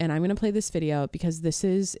 And I'm going to play this video because this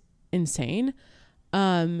is insane.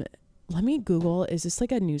 Let me Google, is this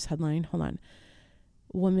like a news headline? Hold on.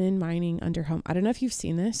 Woman mining under home. I don't know if you've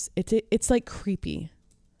seen this. It's like creepy.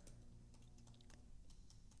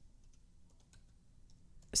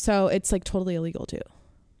 So it's like totally illegal too.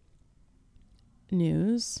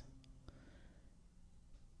 News.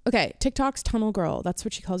 Okay, TikTok's Tunnel Girl, that's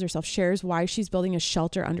what she calls herself, shares why she's building a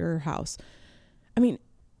shelter under her house. I mean,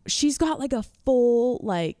 she's got like a full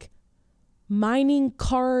like mining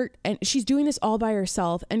cart and she's doing this all by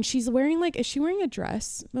herself. And she's wearing like, is she wearing a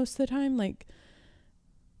dress most of the time? Like,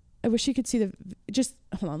 I wish you could see hold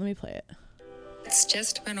on, let me play it. It's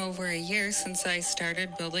just been over a year since I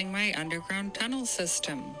started building my underground tunnel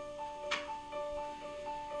system.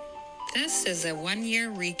 This is a 1-year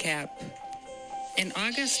recap. In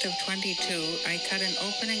August of 22, I cut an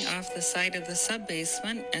opening off the side of the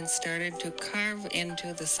sub-basement and started to carve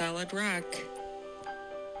into the solid rock.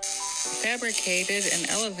 Fabricated an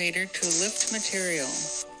elevator to lift material,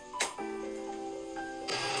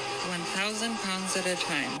 1,000 pounds at a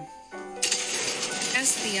time.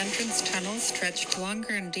 As the entrance tunnel stretched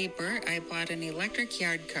longer and deeper, I bought an electric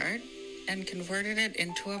yard cart and converted it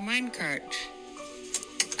into a mine cart.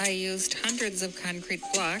 I used hundreds of concrete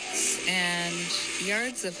blocks and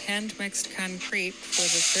yards of hand-mixed concrete for the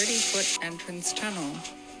 30-foot entrance tunnel.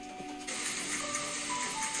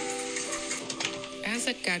 As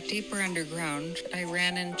it got deeper underground, I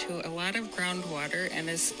ran into a lot of groundwater and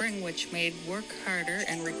a spring which made work harder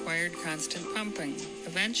and required constant pumping.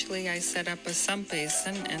 Eventually, I set up a sump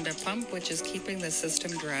basin and a pump which is keeping the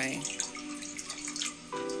system dry.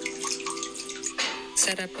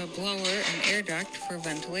 Set up a blower and air duct for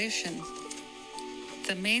ventilation.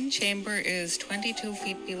 The main chamber is 22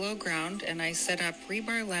 feet below ground, and I set up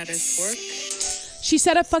rebar lattice work. She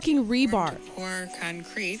set up fucking rebar. Pour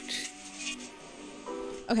concrete.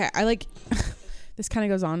 Okay, I like this kind of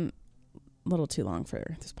goes on a little too long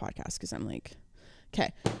for this podcast because I'm like,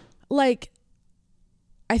 okay, like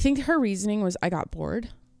I think her reasoning was I got bored.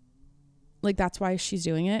 Like that's why she's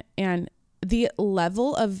doing it, and the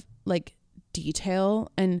level of like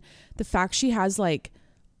detail and the fact she has like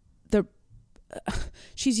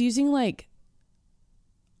she's using like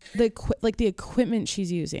the equipment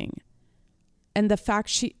she's using, and the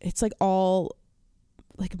fact it's like all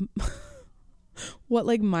like what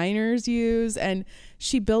like miners use, and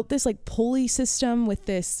she built this like pulley system with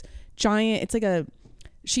this giant, it's like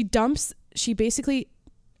she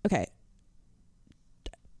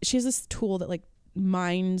has this tool that like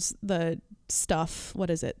mines the stuff,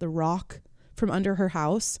 the rock from under her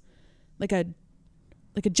house, like a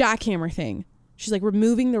jackhammer thing. She's like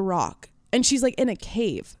removing the rock, and she's like in a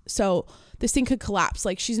cave, so this thing could collapse.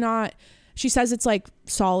 Like she says it's like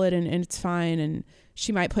solid and it's fine, and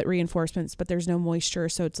she might put reinforcements, but there's no moisture,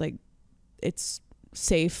 so it's like it's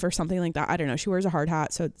safe or something like that. I don't know. She wears a hard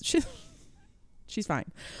hat, so she's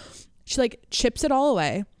fine. She like chips it all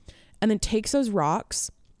away and then takes those rocks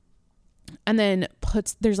and then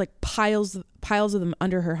there's like piles of them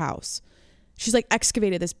under her house. She's like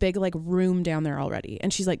excavated this big like room down there already,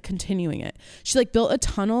 and she's like continuing it. She like built a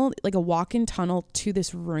tunnel, like a walk-in tunnel to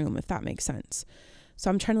this room, if that makes sense. So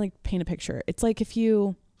I'm trying to like paint a picture. It's like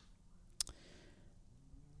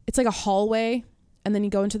it's like a hallway, and then you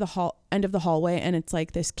go into the end of the hallway, and it's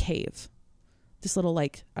like this cave, this little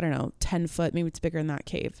like, I don't know, 10 foot, maybe it's bigger than that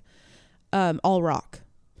cave, all rock.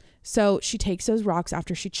 So she takes those rocks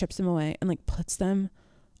after she chips them away and like puts them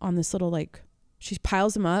on this little like, she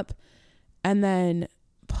piles them up and then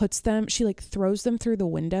she like throws them through the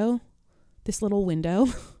window, this little window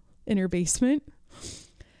in her basement.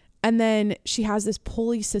 And then she has this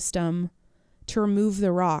pulley system to remove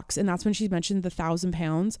the rocks. And that's when she mentioned the 1,000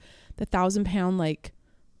 pounds, the 1,000-pound like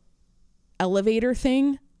elevator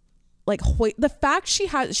thing. Like the fact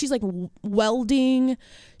she's like welding,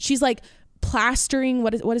 she's like plastering,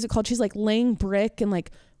 what is it called? She's like laying brick and like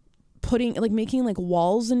making like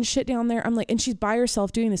walls and shit down there. I'm like, and she's by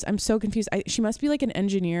herself doing this. I'm so confused. She must be like an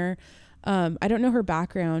engineer. I don't know her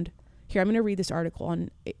background. Here, I'm going to read this article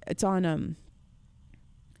it's on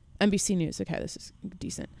NBC News. Okay, this is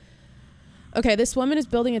decent. Okay, this woman is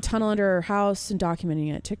building a tunnel under her house and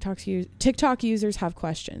documenting it. TikTok users have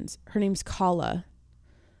questions. Her name's Kala.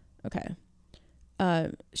 Okay.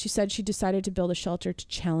 She said she decided to build a shelter to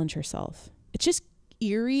challenge herself. It's just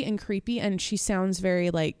eerie and creepy, and she sounds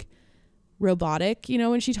very like robotic, you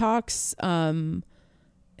know, when she talks.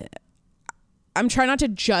 I'm trying not to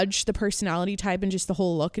judge the personality type and just the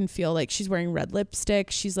whole look and feel. Like she's wearing red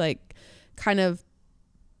lipstick. She's like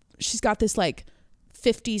she's got this like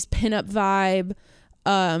 50s pinup vibe,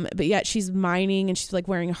 but yet she's mining, and she's like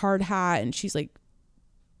wearing a hard hat, and she's like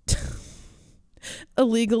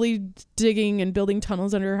illegally digging and building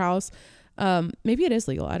tunnels under her house. Maybe it is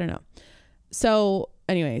legal, I don't know. So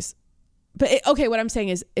anyways, but okay, what I'm saying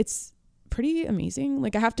is it's pretty amazing.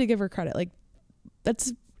 Like I have to give her credit. Like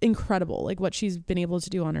that's incredible, like what she's been able to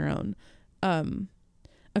do on her own.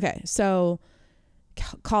 Okay, so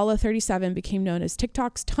Kala 37 became known as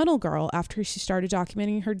TikTok's tunnel girl after she started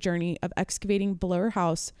documenting her journey of excavating below her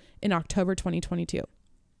house in October 2022.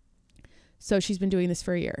 So she's been doing this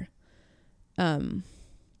for a year. The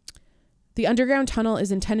underground tunnel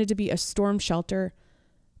is intended to be a storm shelter,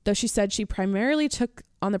 though she said she primarily took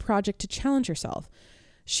on the project to challenge herself.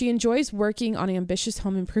 She enjoys working on ambitious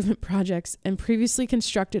home improvement projects and previously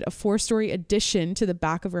constructed a 4-story addition to the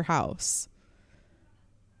back of her house.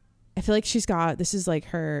 I feel like this is like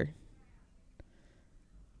her,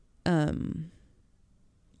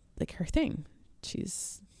 like her thing.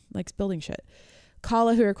 She's likes building shit.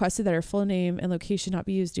 Kala, who requested that her full name and location not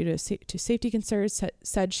be used due to safety concerns,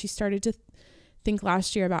 said she started to think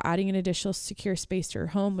last year about adding an additional secure space to her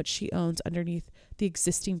home, which she owns underneath the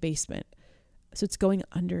existing basement. So it's going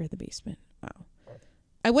under the basement. Wow.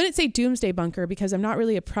 I wouldn't say doomsday bunker because I'm not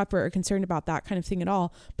really a prepper or concerned about that kind of thing at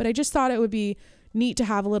all, but I just thought it would be neat to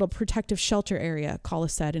have a little protective shelter area, Kala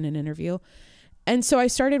said in an interview. And so I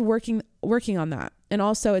started working on that. And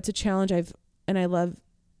also it's a challenge I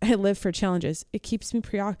live for challenges. It keeps me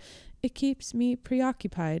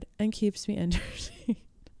preoccupied and keeps me entertained.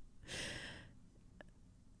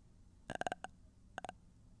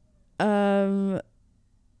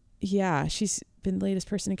 Yeah, she's been the latest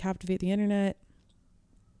person to captivate the internet.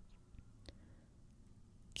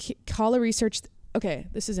 Kala researched. Okay,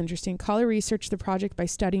 this is interesting. Kala researched the project by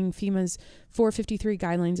studying FEMA's 453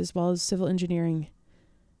 guidelines as well as a civil engineering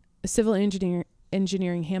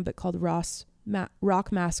handbook called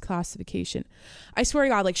rock mass classification. I swear to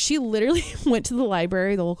God, like she literally went to the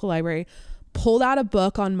local library, pulled out a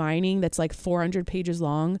book on mining that's like 400 pages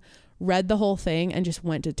long, read the whole thing, and just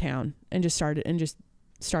went to town and just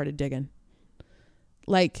started digging.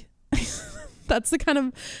 Like that's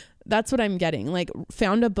what I'm getting. Like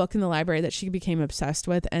found a book in the library that she became obsessed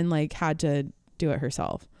with and like had to do it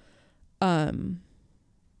herself.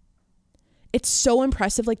 It's so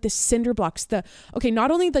impressive. Like the cinder blocks,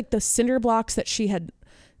 not only like the cinder blocks that she had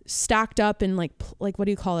stacked up and like what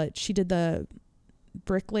do you call it? She did the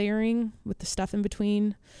bricklayering with the stuff in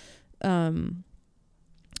between.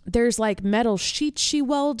 There's like metal sheets she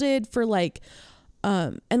welded for like,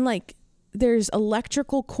 and like there's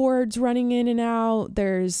electrical cords running in and out.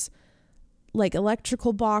 There's like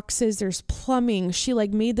electrical boxes. There's plumbing. She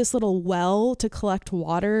like made this little well to collect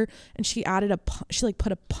water, and she added she like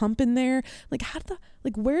put a pump in there. Like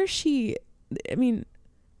where is she? I mean,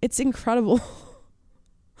 it's incredible.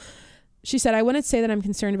 She said, I wouldn't say that I'm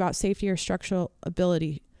concerned about safety or structural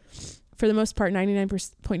ability. For the most part,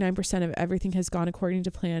 99.9% of everything has gone according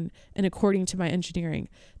to plan and according to my engineering.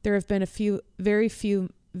 There have been very few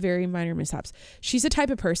very minor mishaps. She's the type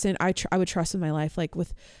of person I would trust with my life. Like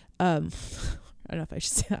with, I don't know if I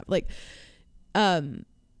should say that. Like,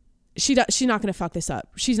 she's not going to fuck this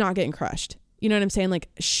up. She's not getting crushed. You know what I'm saying? Like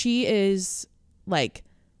she is like,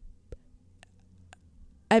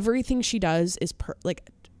 everything she does is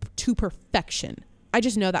to perfection. I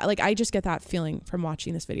just know that. Like I just get that feeling from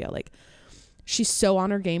watching this video. Like she's so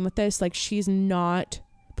on her game with this. Like she's not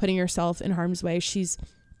putting herself in harm's way. She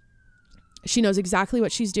knows exactly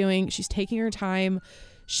what she's doing. She's taking her time.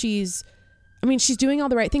 She's doing all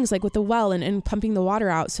the right things, like with the well and pumping the water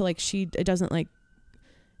out. So like it doesn't like,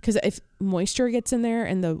 because if moisture gets in there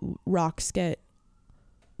and the rocks get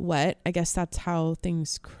wet, I guess that's how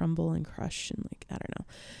things crumble and crush and like, I don't know.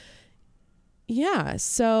 Yeah.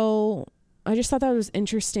 So I just thought that was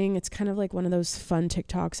interesting. It's kind of like one of those fun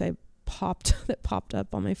TikToks that popped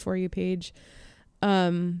up on my For You page.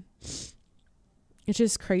 It's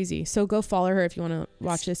just crazy. So go follow her if you want to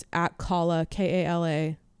watch this at Kala,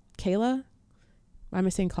 Kala, Kayla. Why am I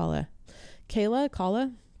saying Kala?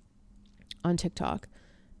 Kala on TikTok.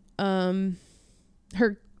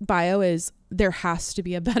 Her bio is, there has to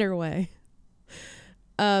be a better way.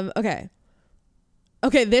 Okay,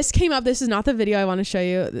 this came up. This is not the video I want to show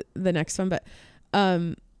you, the next one, but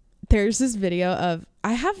there's this video of,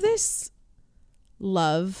 I have this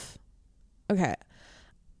love. Okay,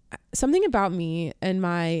 something about me and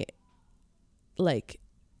my like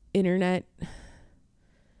internet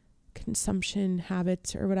consumption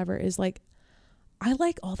habits or whatever is like, I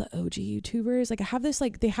like all the OG YouTubers. Like I have this,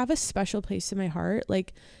 like, they have a special place in my heart.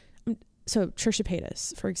 Like, so Trisha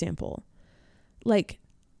Paytas, for example, like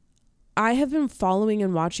I have been following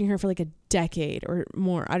and watching her for like a decade or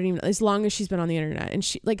more. I don't even know, as long as she's been on the internet. And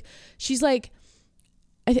she's like,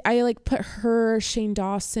 I like put her, Shane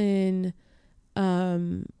Dawson,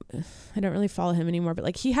 I don't really follow him anymore, but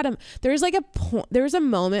like there was a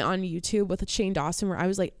moment on YouTube with Shane Dawson where I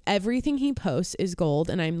was like, everything he posts is gold,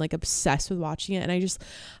 and I'm like obsessed with watching it. And I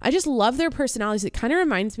just love their personalities. It kind of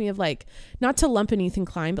reminds me of, like, not to lump in Ethan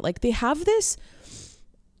Klein, but like they have this,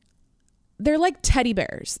 they're like teddy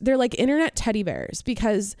bears. They're like internet teddy bears,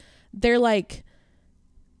 because they're like,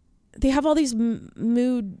 they have all these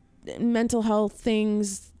mood, mental health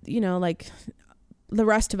things, you know, like the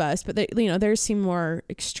rest of us, but they, you know, theirs seem more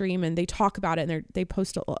extreme, and they talk about it, and they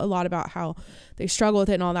post a lot about how they struggle with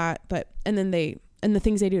it and all that, and the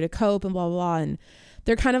things they do to cope and blah, blah, blah. And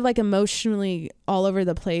they're kind of like emotionally all over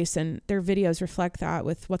the place, and their videos reflect that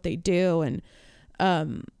with what they do. And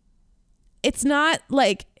it's not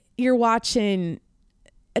like you're watching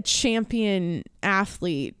a champion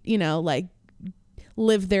athlete, you know, like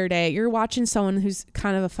live their day. You're watching someone who's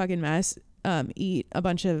kind of a fucking mess eat a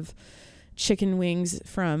bunch of chicken wings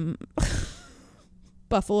from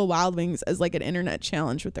Buffalo Wild Wings as like an internet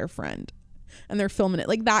challenge with their friend, and they're filming it,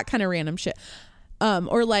 like that kind of random shit.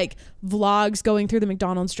 Or like vlogs going through the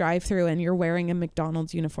McDonald's drive-through and you're wearing a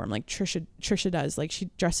McDonald's uniform, like Trisha does. Like she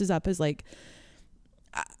dresses up as like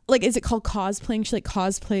is it called cosplaying? She like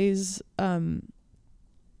cosplays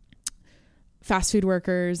fast food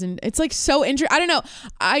workers, and it's like so interesting. I don't know.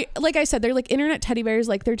 Like I said, they're like internet teddy bears.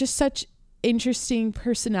 Like they're just such interesting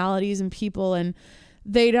personalities and people, and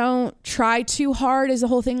they don't try too hard as a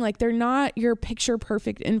whole thing. Like they're not your picture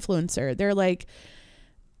perfect influencer. They're like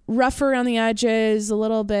rough around the edges a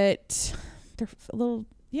little bit. They're a little,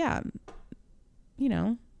 yeah, you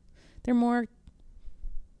know, they're more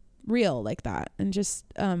real like that. And just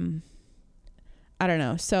I don't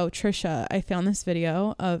know. So Trisha, I found this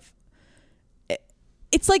video of,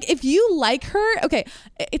 it's like, if you like her, okay,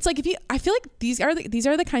 it's like, I feel like these are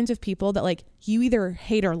the kinds of people that like you either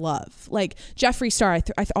hate or love. Like Jeffree Star,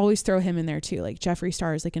 I always throw him in there too. Like Jeffree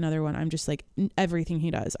Star is like another one. I'm just like, everything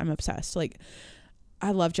he does, I'm obsessed. Like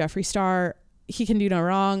I love Jeffree Star. He can do no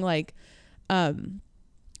wrong. Like, but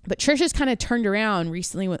Trisha's kind of turned around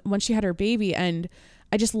recently when she had her baby, and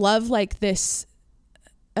I just love like this.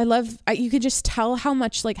 You could just tell how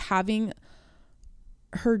much like having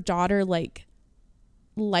her daughter like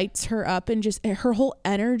lights her up, and just her whole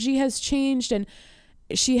energy has changed, and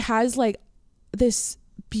she has like this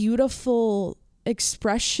beautiful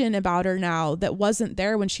expression about her now that wasn't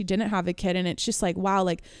there when she didn't have a kid. And it's just like, wow,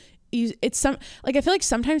 like it's some, like I feel like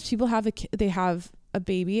sometimes people have they have a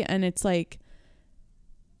baby, and it's like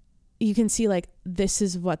you can see like this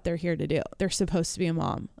is what they're here to do. They're supposed to be a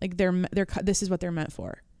mom. Like this is what they're meant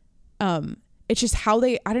for. It's just how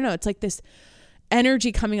I don't know, it's like this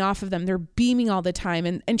energy coming off of them. They're beaming all the time.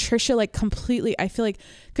 And Trisha, like completely, I feel like,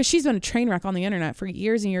 because she's been a train wreck on the internet for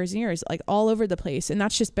years and years and years, like all over the place. And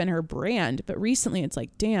that's just been her brand. But recently it's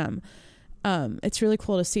like, damn, it's really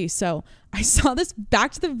cool to see. So I saw this,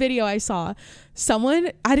 back to the video I saw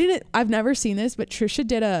someone, I've never seen this, but Trisha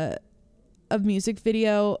did a music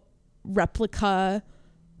video replica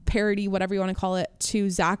parody, whatever you want to call it, to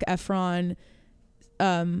Zac Efron,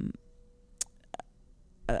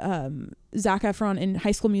 Zac Efron in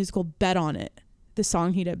High School Musical Bet on It, the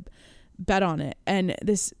song he did, Bet on It. And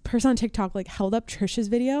this person on TikTok like held up Trisha's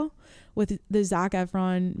video with the Zac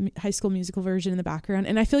Efron High School Musical version in the background,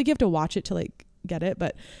 and I feel like you have to watch it to like get it,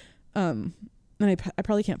 but and I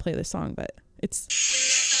probably can't play this song, but it's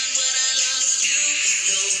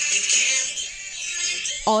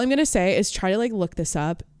all I'm gonna say is try to like look this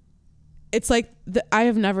up. It's like I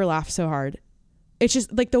have never laughed so hard. It's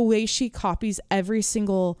just like the way she copies every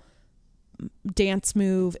single dance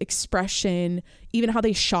move, expression, even how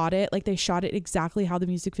they shot it. Like they shot it exactly how the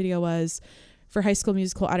music video was for High School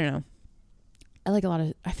Musical. I don't know. I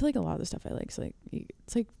feel like a lot of the stuff I like. So like,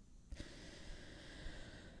 it's like,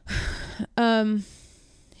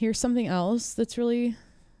 here's something else that's really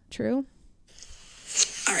true.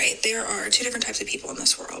 All right, there are two different types of people in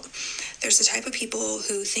this world. There's the type of people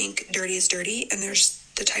who think dirty is dirty, and there's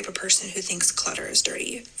the type of person who thinks clutter is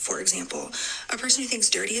dirty. For example, a person who thinks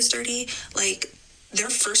dirty is dirty, like, their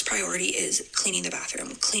first priority is cleaning the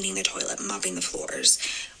bathroom, cleaning the toilet, mopping the floors,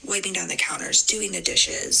 wiping down the counters, doing the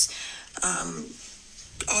dishes,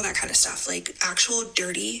 all that kind of stuff. Like, actual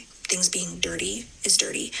dirty, things being dirty is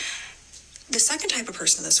dirty. The second type of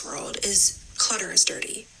person in this world is clutter is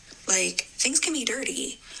dirty. Like, things can be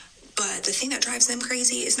dirty, but the thing that drives them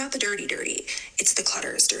crazy is not the dirty. It's the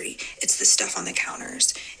clutter is dirty. It's the stuff on the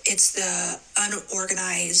counters. It's the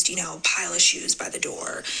unorganized, pile of shoes by the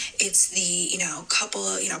door. It's the, couple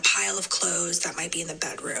of, pile of clothes that might be in the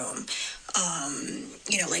bedroom.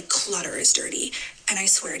 Like, clutter is dirty. And I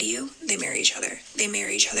swear to you, they marry each other. They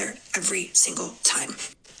marry each other every single time.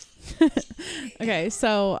 Okay,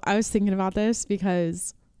 so I was thinking about this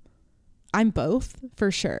because I'm both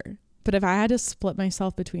for sure. But if I had to split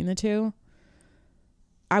myself between the two,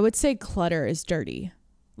 I would say clutter is dirty.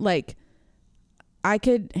 Like, I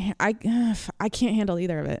can't handle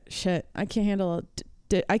either of it. Shit. I can't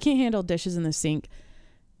handle dishes in the sink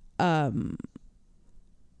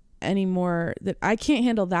anymore. I can't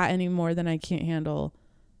handle that anymore than I can't handle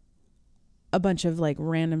a bunch of like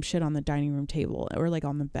random shit on the dining room table or like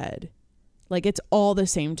on the bed. Like, it's all the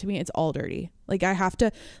same to me. It's all dirty. Like, I have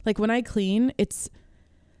to, like, when I clean,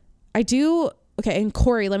 okay, and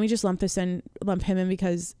Corey, let me just lump him in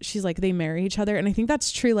because she's like, they marry each other. And I think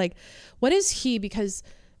that's true. Like, what is he? Because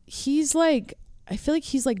he's like, I feel like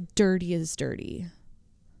he's like dirty as dirty.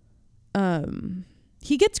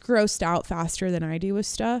 He gets grossed out faster than I do with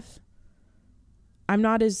stuff. I'm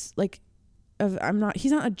not as like,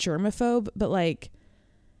 he's not a germaphobe, but like,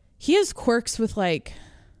 he has quirks with like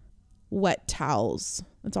wet towels.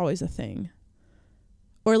 That's always a thing.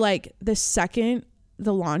 Or like, the second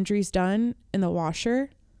the laundry's done in the washer,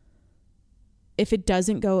 if it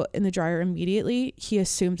doesn't go in the dryer immediately, he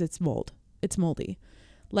assumes it's moldy.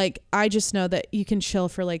 Like, I just know that you can chill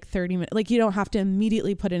for like 30 minutes. Like, you don't have to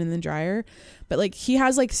immediately put it in the dryer, but like, he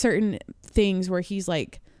has like certain things where he's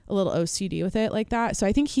like a little OCD with it like that. So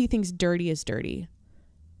I think he thinks dirty is dirty.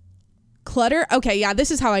 Clutter. Okay. Yeah.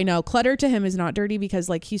 This is how I know clutter to him is not dirty because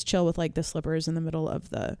like, he's chill with like the slippers in the middle of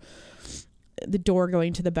the door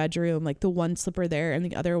going to the bedroom, like the one slipper there and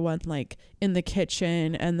the other one like in the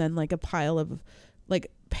kitchen, and then like a pile of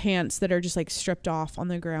like pants that are just like stripped off on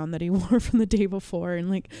the ground that he wore from the day before.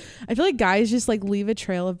 And like, I feel like guys just like leave a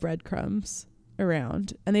trail of breadcrumbs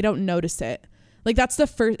around and they don't notice it. Like, that's the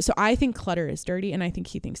first. So I think clutter is dirty, and I think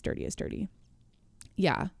he thinks dirty is dirty.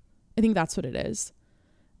 Yeah, I think that's what it is.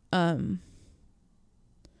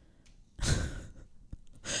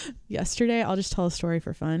 Yesterday, I'll just tell a story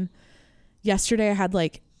for fun. Yesterday I had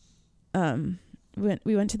like,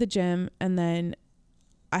 we went to the gym, and then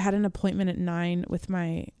I had an appointment at 9 with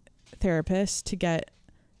my therapist to get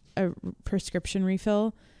a prescription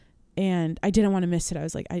refill, and I didn't want to miss it. I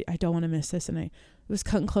was like, I don't want to miss this. And I was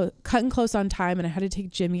cutting close on time, and I had to take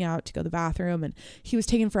Jimmy out to go to the bathroom, and he was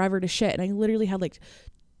taking forever to shit. And I literally had like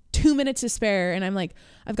 2 minutes to spare. And I'm like,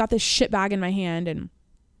 I've got this shit bag in my hand, and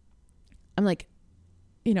I'm like,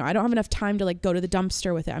 I don't have enough time to like go to the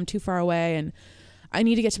dumpster with it. I'm too far away, and I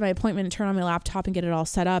need to get to my appointment and turn on my laptop and get it all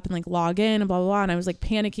set up and like log in and blah, blah, blah. And I was like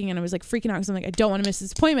panicking, and I was like freaking out because I'm like, I don't want to miss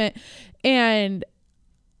this appointment. And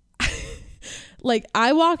like,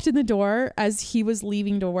 I walked in the door as he was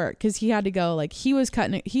leaving to work because he had to go. Like, he was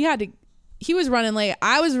he was running late.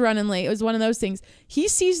 I was running late. It was one of those things. He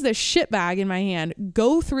sees the shit bag in my hand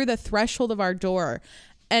go through the threshold of our door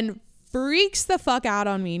and freaks the fuck out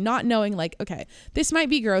on me, not knowing like, okay, this might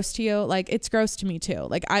be gross to you. Like, it's gross to me too.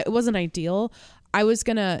 Like, it wasn't ideal. I was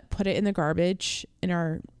gonna put it in the garbage in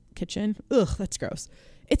our kitchen. Ugh, that's gross.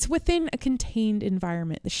 It's within a contained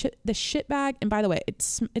environment. The shit bag. And by the way,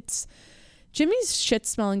 it's Jimmy's shit's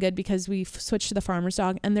smelling good because we switched to the farmer's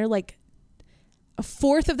dog, and they're like a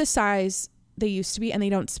fourth of the size they used to be, and they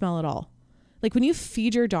don't smell at all. Like, when you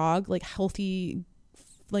feed your dog like healthy,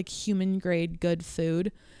 like human grade good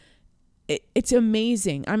food, it's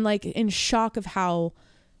amazing. I'm like in shock of how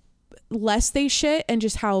less they shit and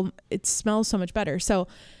just how it smells so much better. So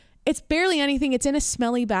it's barely anything. It's in a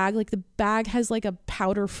smelly bag. Like, the bag has like a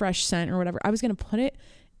powder fresh scent or whatever. I was going to put it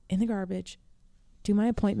in the garbage, do my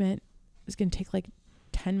appointment. It was going to take like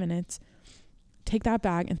 10 minutes, take that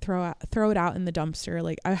bag and throw it out in the dumpster.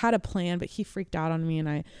 Like, I had a plan, but he freaked out on me,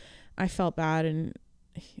 and I felt bad. And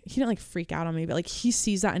he didn't like freak out on me, but like, he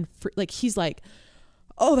sees that and like, he's like,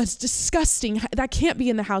 oh, that's disgusting. That can't be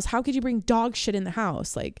in the house. How could you bring dog shit in the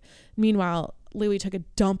house? Like, meanwhile, Louie took a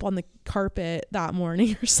dump on the carpet that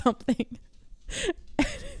morning or something.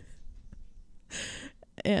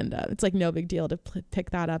 And it's like no big deal to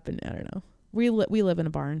pick that up. And I don't know. We live in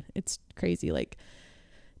a barn. It's crazy. Like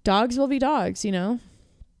dogs will be dogs, you know?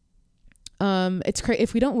 It's crazy.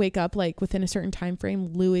 If we don't wake up like within a certain time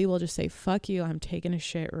frame, Louis will just say, fuck you. I'm taking a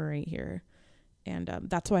shit right here. And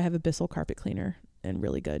that's why I have a Bissell carpet cleaner and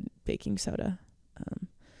really good baking soda.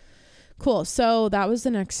 Cool. So that was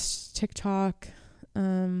the next TikTok.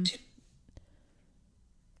 Okay.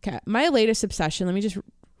 My latest obsession, let me just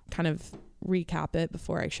kind of recap it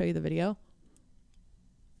before I show you the video.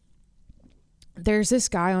 There's this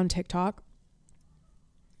guy on TikTok.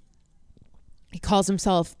 He calls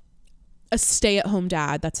himself a stay-at-home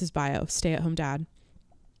dad. That's his bio, stay-at-home dad.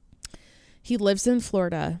 He lives in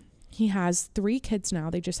Florida. He has 3 kids now.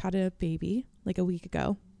 They just had a baby like a week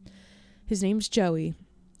ago. His name's Joey.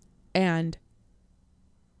 And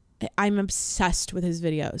I'm obsessed with his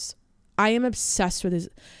videos. I am obsessed with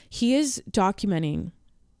he is documenting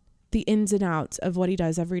the ins and outs of what he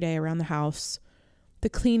does every day around the house. The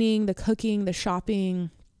cleaning, the cooking, the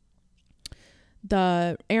shopping,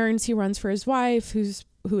 the errands he runs for his wife,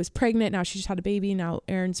 who is pregnant. Now she just had a baby. Now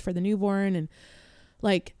errands for the newborn. And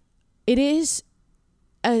like, it is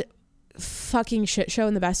a fucking shit show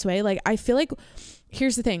in the best way. Like, I feel like,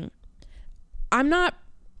 here's the thing.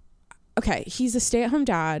 Okay, he's a stay-at-home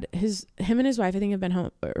dad. Him and his wife, I think, have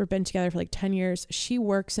been together for like 10 years. She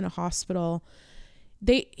works in a hospital.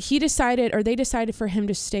 They decided for him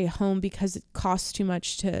to stay home because it costs too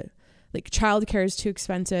much to, like, childcare is too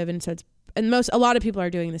expensive. And so a lot of people are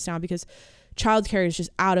doing this now because childcare is just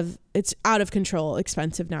out of control,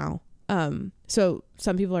 expensive now. So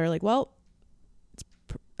some people are like, well,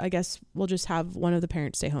 I guess we'll just have one of the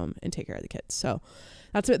parents stay home and take care of the kids. So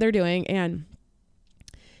that's what they're doing. And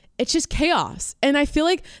it's just chaos. And I feel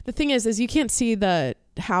like the thing is you can't see the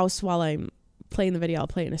house while I'm playing the video. I'll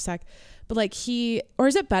play it in a sec. But like or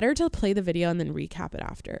is it better to play the video and then recap it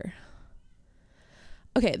after?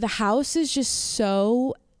 Okay. The house is just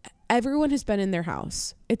everyone has been in their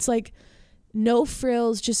house. It's like no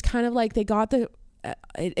frills, just kind of like they got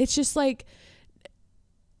it's just like,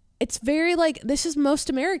 it's very like, this is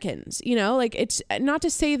most Americans, you know, like it's not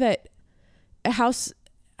to say that a house,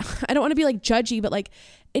 I don't want to be like judgy, but like,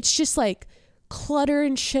 it's just like clutter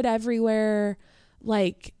and shit everywhere.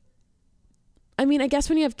 Like, I mean, I guess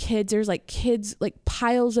when you have kids, there's like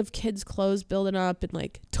piles of kids' clothes building up and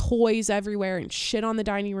like toys everywhere and shit on the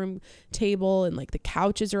dining room table. And like the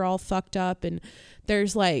couches are all fucked up and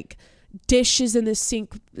there's like dishes in the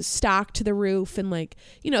sink stacked to the roof. And like,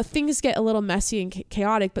 you know, things get a little messy and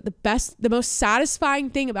chaotic, but the most satisfying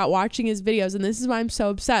thing about watching his videos, and this is why I'm so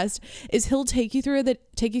obsessed, is he'll take you through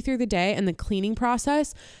the day and the cleaning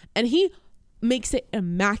process. And he makes it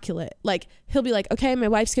immaculate. Like he'll be like, okay, my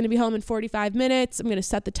wife's going to be home in 45 minutes. I'm going to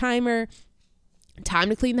set the timer. Time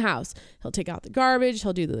to clean the house. He'll take out the garbage.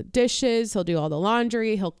 He'll do the dishes. He'll do all the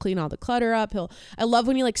laundry. He'll clean all the clutter up. I love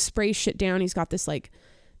when he like sprays shit down. He's got this like,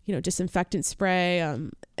 you know, disinfectant spray.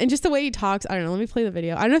 And just the way he talks, I don't know. Let me play the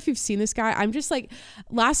video. I don't know if you've seen this guy. I'm just like,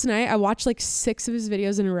 last night I watched like 6 of his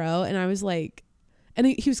videos in a row and I was like, and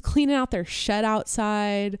he was cleaning out their shed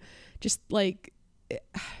outside. Just like,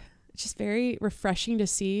 it's just very refreshing to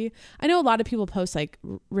see. I know a lot of people post like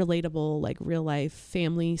relatable, like real life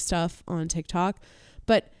family stuff on TikTok,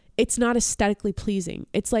 but it's not aesthetically pleasing.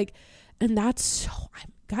 It's like, and that's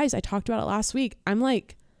guys, I talked about it last week. I'm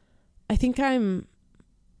like, I think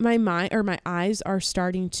my mind or my eyes are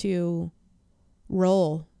starting to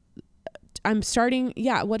roll. I'm starting.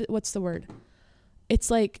 Yeah. What's the word? It's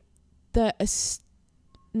like the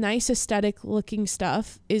nice aesthetic looking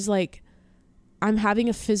stuff is like, I'm having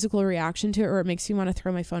a physical reaction to it, or it makes me want to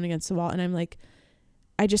throw my phone against the wall. And I'm like,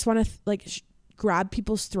 I just want to grab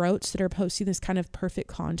people's throats that are posting this kind of perfect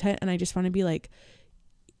content. And I just want to be like,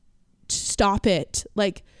 stop it.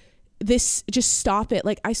 Like this, just stop it.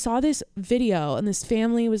 Like I saw this video and this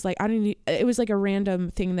family was like, it was like a random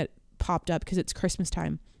thing that popped up because it's Christmas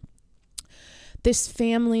time. This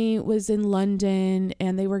family was in London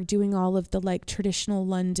and they were doing all of the like traditional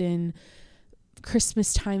London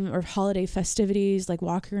Christmas time or holiday festivities, like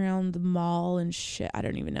walking around the mall and shit. I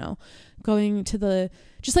don't even know. Going to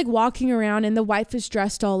just like walking around, and the wife is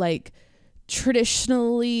dressed all like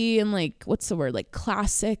traditionally and like, what's the word? Like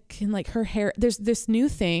classic, and like her hair. There's this new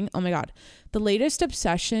thing. Oh my God. The latest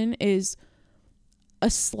obsession is a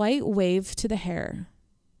slight wave to the hair,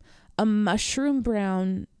 a mushroom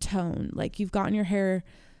brown tone. Like you've gotten your hair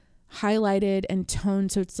highlighted and toned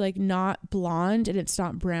so it's like not blonde and it's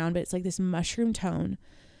not brown, but it's like this mushroom tone.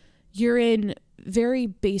 You're in very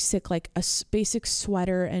basic, like a basic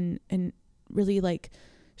sweater and really like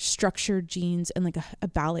structured jeans and like a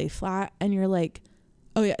ballet flat, and you're like,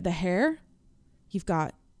 oh yeah, the hair, You've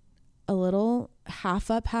got a little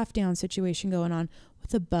half up, half down situation going on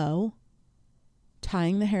with a bow,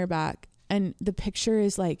 tying the hair back. And the picture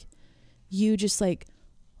is like you just like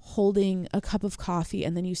holding a cup of coffee,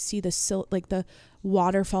 and then you see the like the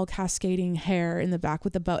waterfall cascading hair in the back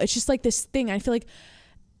with the bow. It's just like this thing. I feel like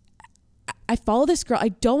I follow this girl. I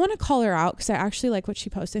don't want to call her out because I actually like what she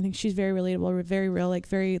posts. I think she's very relatable, very real, like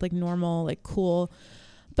very like normal, like cool.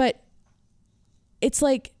 But it's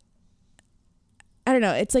like, I don't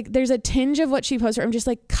know. It's like there's a tinge of what she posts where I'm just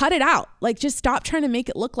like, cut it out. Like, just stop trying to make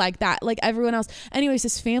it look like that, like everyone else. Anyways,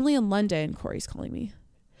 this family in London, Corey's calling me.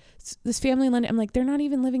 This family in London, I'm like, they're not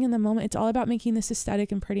even living in the moment. It's all about making this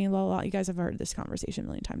aesthetic and pretty and blah, blah, blah. You guys have heard this conversation a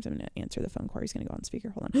million times. I'm going to answer the phone. Corey's going to go on speaker.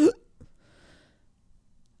 Hold on.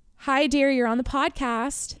 Hi, dear. You're on the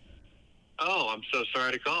podcast. Oh, I'm so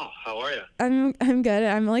sorry to call. How are you? I'm good.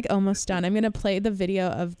 I'm like almost done. I'm going to play the video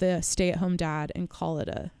of the stay-at-home dad and call it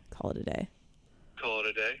a day. Call it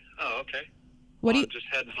a day? Oh, okay. What do you... Just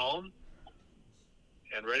heading home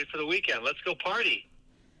and ready for the weekend. Let's go party.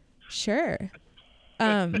 Sure.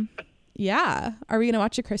 Yeah. Are we going to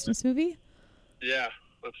watch a Christmas movie? Yeah,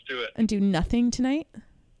 let's do it. And do nothing tonight?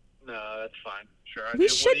 No, that's fine. Sure. We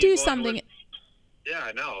should do something. Yeah,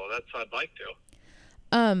 I know. That's what I'd like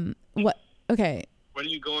to. What? Okay. When are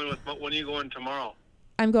you going tomorrow?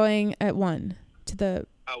 I'm going at 1 to the...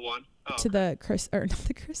 At 1? Oh, to the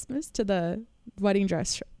to the wedding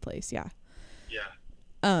dress place. Yeah. Yeah.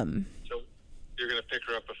 So you're going to pick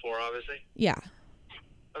her up before, obviously? Yeah.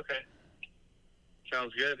 Okay.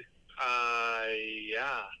 Sounds good.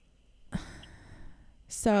 Yeah.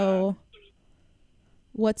 So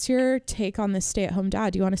what's your take on this stay-at-home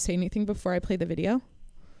dad? Do you want to say anything before I play the video?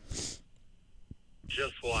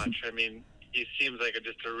 Just watch. I mean, he seems like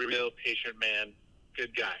just a real patient man.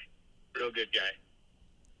 Good guy. Real good guy.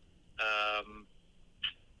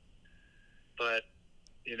 But,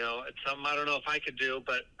 you know, it's something I don't know if I could do,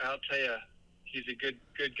 but I'll tell you, he's a good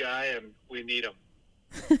guy, and we need him.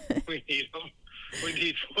 We need him. We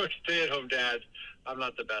need more stay-at-home dads. I'm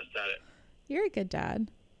not the best at it. You're a good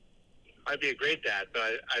dad. I'd be a great dad,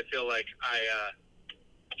 but I feel like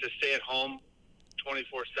to stay at home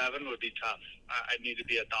 24/7 would be tough. I need to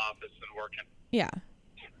be at the office and working. Yeah.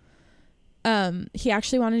 He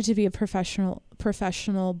actually wanted to be a professional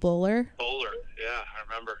bowler. Bowler, yeah, I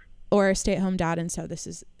remember. Or a stay-at-home dad, and so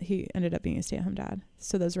he ended up being a stay-at-home dad.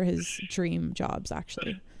 So those were his dream jobs,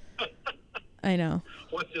 actually. I know.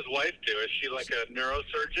 What's his wife do? Is she like a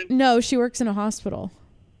neurosurgeon? No, she works in a hospital.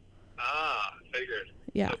 Ah, figured.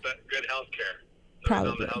 Yeah. So good health care.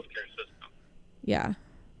 Probably. On the healthcare system. Yeah.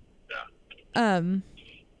 Yeah.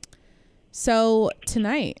 So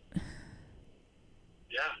tonight.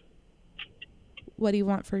 Yeah. What do you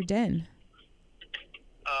want for din?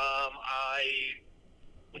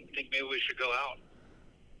 I think maybe we should go out.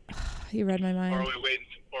 You read my mind. Or are we waiting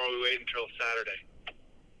until Saturday?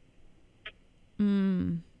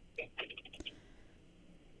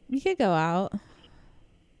 We could go out.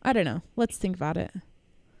 I don't know. Let's think about it. Okay.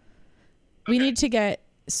 We need to get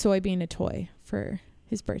Soybean a toy for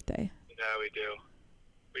his birthday. Yeah, we do.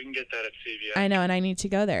 We can get that at CVS. I know, and I need to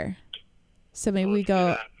go there. So maybe we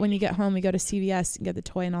go, when you get home, we go to CVS and get the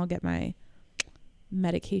toy, and I'll get my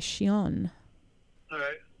medication. All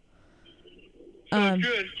right. Sounds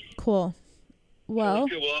good. Cool. Well, I'll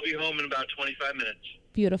be home in about 25 minutes.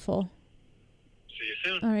 Beautiful. See you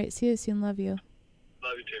soon. All right. See you soon. Love you.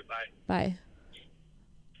 Love you too. Bye.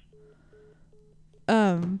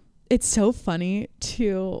 It's so funny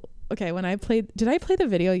to, okay, when did I play the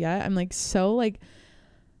video yet? I'm like, so like,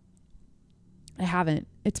 I haven't.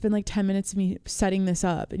 It's been like 10 minutes of me setting this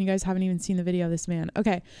up, and you guys haven't even seen the video of this man.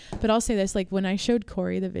 Okay. But I'll say this, like when I showed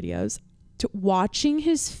Corey the videos, watching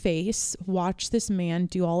his face, watch this man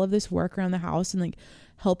do all of this work around the house and like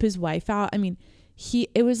help his wife out. I mean,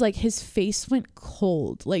 it was like his face went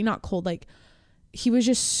cold, like not cold, like he was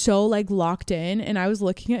just so like locked in, and I was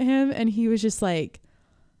looking at him and he was just like,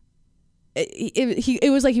 it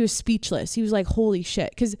was like he was speechless. He was like, holy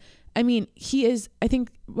shit. Cause I mean, I think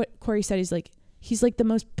what Corey said is like, he's like the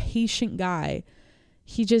most patient guy.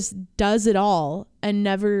 He just does it all and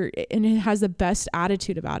it has the best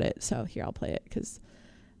attitude about it. So here, I'll play it because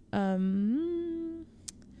I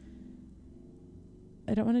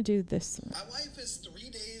don't want to do this one. My wife is 3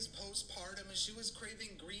 days postpartum and she was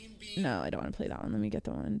craving green beans. No, I don't want to play that one. Let me get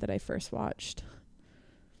the one that I first watched.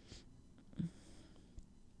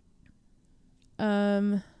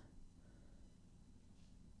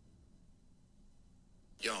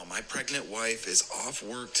 Yo, my pregnant wife is off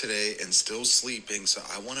work today and still sleeping, so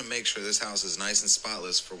I want to make sure this house is nice and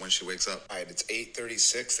spotless for when she wakes up. All right, it's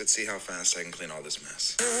 8:36. Let's see how fast I can clean all this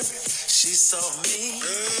mess. She saw me.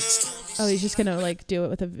 Oh, he's just gonna like do it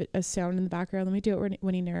with a sound in the background. Let me do it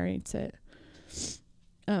when he narrates it.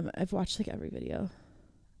 I've watched like every video.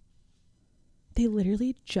 They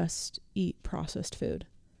literally just eat processed food.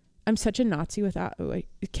 I'm such a Nazi with that.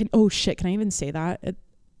 Oh shit, can I even say that?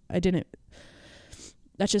 I didn't.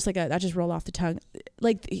 That's just that just rolled off the tongue.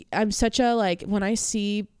 Like, I'm such a, like, when I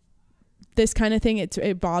see this kind of thing,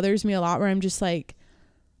 it bothers me a lot, where I'm just like,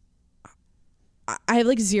 I have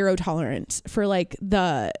like zero tolerance for like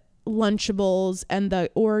the Lunchables and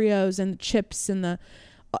the Oreos and the chips and the,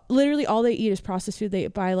 literally all they eat is processed food. They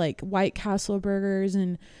buy like White Castle burgers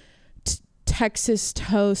and Texas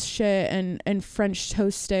toast shit and French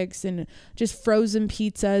toast sticks and just frozen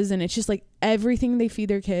pizzas, and it's just like everything they feed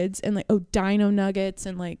their kids, and like Dino Nuggets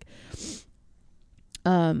and like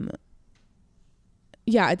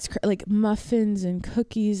yeah, it's like muffins and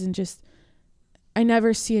cookies, and just I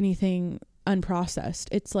never see anything unprocessed.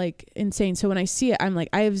 It's like insane. So when I see it, I'm like,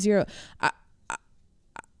 I have zero.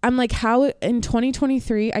 I'm like, how in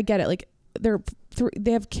 2023? I get it. Like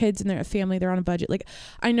they have kids and they're a family. They're on a budget. Like,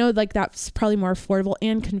 I know like that's probably more affordable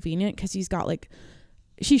and convenient because he's got like,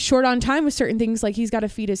 he's short on time with certain things. Like, he's got to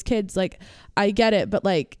feed his kids. Like, I get it. But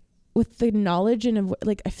like with the knowledge and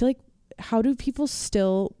like, I feel like, how do people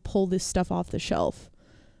still pull this stuff off the shelf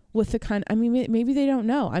with the kind, I mean, maybe they don't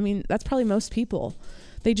know. I mean, that's probably most people.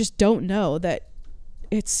 They just don't know that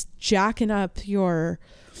it's jacking up your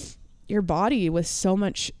body with so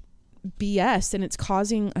much BS, and it's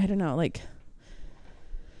causing, I don't know, like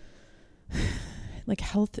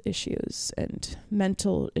health issues and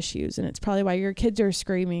mental issues. And it's probably why your kids are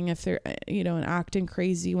screaming if they're, you know, and acting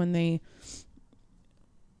crazy when they,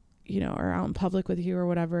 you know, are out in public with you or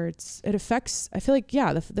whatever. It affects, I feel like,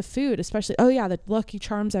 yeah, the food, especially, oh yeah, the Lucky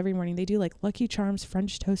Charms every morning. They do like Lucky Charms,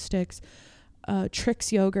 French toast sticks,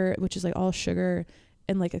 Trix yogurt, which is like all sugar,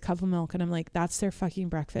 and like a cup of milk. And I'm like, that's their fucking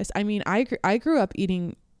breakfast. I mean, I grew up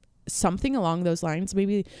eating something along those lines,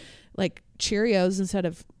 maybe like Cheerios instead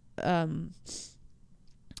of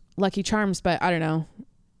Lucky Charms, but I don't know.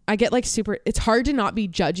 I get like it's hard to not be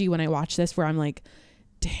judgy when I watch this, where I'm like,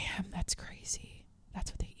 damn, that's crazy.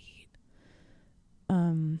 That's what they eat.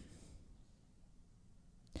 And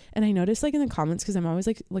I noticed like in the comments, because I'm always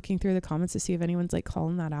like looking through the comments to see if anyone's like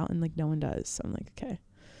calling that out, and like no one does. So I'm like,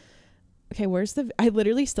 okay, where's I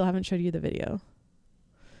literally still haven't showed you the video.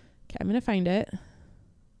 Okay, I'm gonna find it.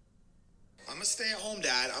 I'm a stay-at-home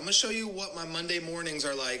dad. I'm gonna show you what my Monday mornings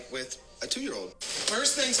are like with a 2-year-old.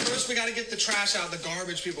 First things first, we gotta get the trash out. The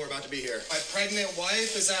garbage people are about to be here. My pregnant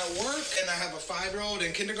wife is at work, and I have a 5-year-old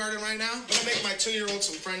in kindergarten right now. I'm gonna make my 2-year-old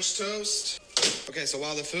some French toast. Okay, so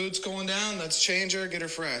while the food's going down, let's change her, get her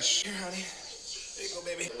fresh. Here, honey. There you go,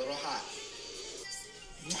 baby. A little hot.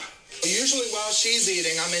 Usually while she's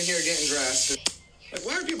eating, I'm in here getting dressed. Like,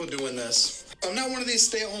 why are people doing this? I'm not one of these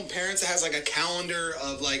stay-at-home parents that has like a calendar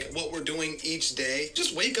of like what we're doing each day.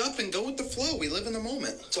 Just wake up and go with the flow. We live in the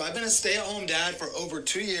moment. So I've been a stay-at-home dad for over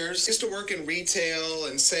 2 years. I used to work in retail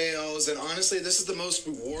and sales, and honestly, this is the most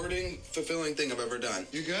rewarding, fulfilling thing I've ever done.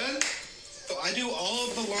 You good? So I do all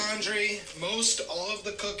of the laundry, all of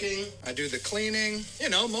the cooking. I do the cleaning, you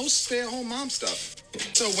know, most stay-at-home mom stuff.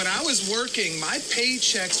 So when I was working, my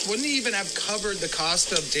paychecks wouldn't even have covered the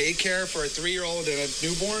cost of daycare for a 3-year-old and a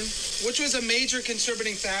newborn, which was a major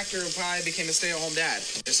contributing factor of how I became a stay-at-home dad.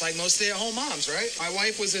 Just like most stay-at-home moms, right? My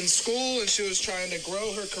wife was in school and she was trying to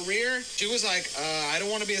grow her career. She was like, I don't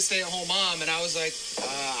want to be a stay-at-home mom. And I was like,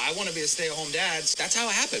 I want to be a stay-at-home dad. That's how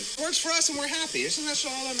it happened. It works for us and we're happy. Isn't that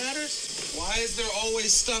all that matters? Why is there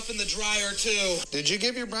always stuff in the dryer too? Did you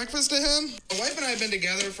give your breakfast to him? My wife and I have been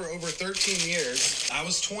together for over 13 years. I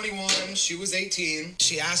was 21, she was 18.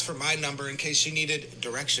 She asked for my number in case she needed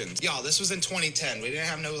directions. Y'all, this was in 2010. We didn't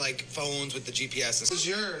have no like phones with the GPS. This is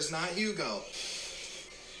yours, not Hugo.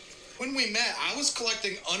 When we met, I was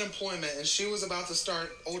collecting unemployment and she was about to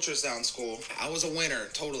start ultrasound school. I was a winner,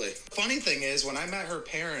 totally. Funny thing is, when I met her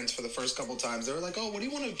parents for the first couple times, they were like, oh, what do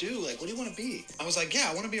you want to do? Like, what do you want to be? I was like, yeah,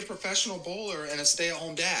 I want to be a professional bowler and a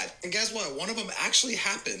stay-at-home dad. And guess what? One of them actually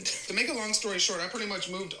happened. To make a long story short, I pretty much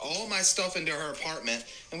moved all my stuff into her apartment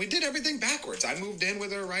and we did everything backwards. I moved in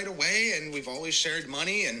with her right away and we've always shared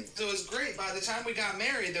money, and so it was great. By the time we got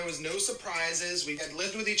married, there was no surprises. We had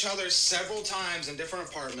lived with each other several times in different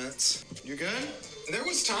apartments. You good? There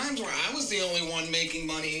was times where I was the only one making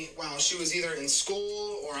money while she was either in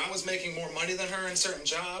school or I was making more money than her in certain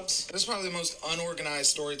jobs. This is probably the most unorganized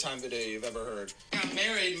story time video you've ever heard. Got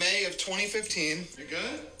married May of 2015. You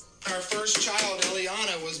good? Our first child,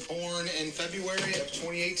 Eliana, was born in February of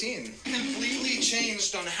 2018. Completely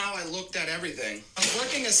changed on how I looked at everything. I was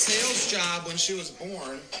working a sales job when she was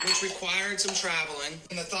born, which required some traveling.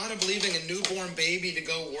 And the thought of leaving a newborn baby to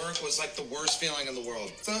go work was like the worst feeling in the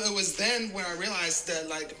world. So it was then when I realized that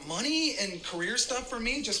like money and career stuff for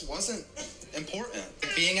me just wasn't important.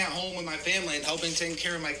 Being at home with my family and helping take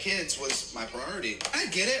care of my kids was my priority. I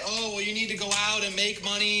get it. Oh, well, you need to go out and make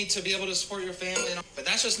money to be able to support your family. But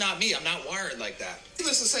that's just not me. I'm not wired like that.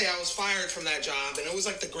 Needless to say, I was fired from that job, and it was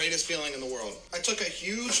like the greatest feeling in the world. I took a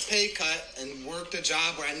huge pay cut and worked a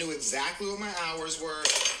job where I knew exactly what my hours were.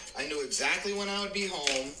 I knew exactly when I would be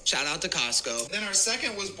home. Shout out to Costco. Then our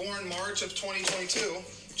second was born March of 2022.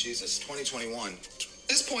 Jesus, 2021.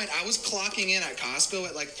 At this point, I was clocking in at Costco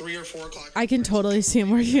at like 3 or 4 o'clock. I can totally see him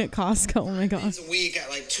working at Costco. Oh my god. A week at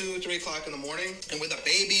like 2 or 3 o'clock in the morning, and with a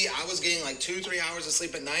baby, I was getting like 2-3 hours of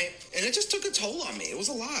sleep at night, and it just took a toll on me. It was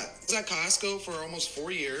a lot. I was at Costco for almost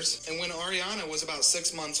 4 years, and when Ariana was about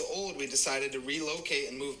 6 months old, we decided to relocate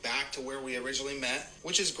and move back to where we originally met,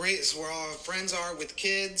 which is great. It's where all our friends are with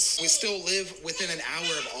kids. We still live within an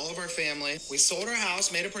hour of all of our family. We sold our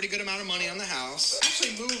house, made a pretty good amount of money on the house.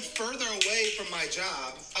 Actually moved further away from my job.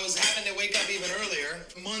 I was having to wake up even earlier.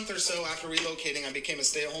 A month or so after relocating, I became a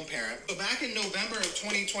stay-at-home parent. But back in November of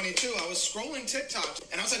 2022, I was scrolling TikTok,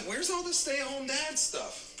 and I was like, where's all this stay-at-home dad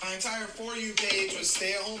stuff? My entire For You page was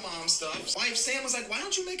stay-at-home mom stuff. Wife Sam was like, why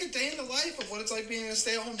don't you make a day in the life of what it's like being a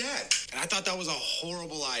stay-at-home dad? And I thought that was a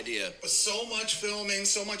horrible idea. It was so much filming,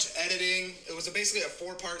 so much editing. It was basically a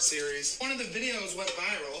 4-part series. One of the videos went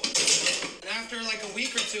viral. And after like a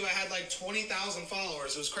week or two, I had like 20,000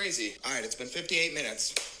 followers. It was crazy. All right, it's been 58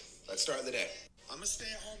 minutes. Let's start the day. I'm a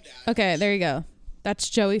stay-at-home dad. Okay, there you go. That's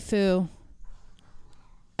Joey Foo.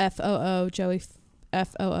 F-O-O, Joey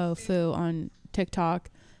F-O-O Foo on TikTok.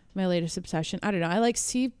 My latest obsession. I don't know. I like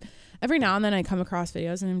see every now and then I come across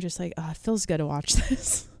videos and I'm just like, oh, it feels good to watch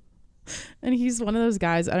this. And he's one of those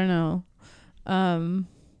guys. I don't know.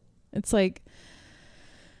 It's like,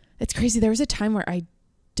 it's crazy. There was a time where I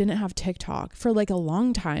didn't have TikTok for like a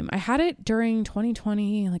long time. I had it during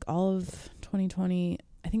 2020, like all of 2020.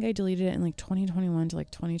 I think I deleted it in like 2021 to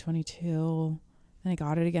like 2022. And I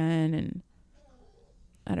got it again. And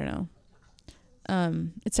I don't know.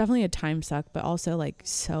 It's definitely a time suck, but also like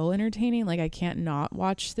so entertaining. Like I can't not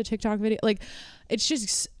watch the TikTok video. Like it's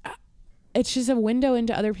just a window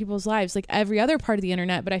into other people's lives, like every other part of the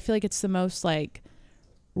internet. But I feel like it's the most like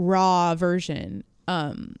raw version.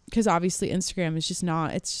 Cause obviously Instagram is just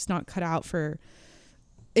not, it's just not cut out for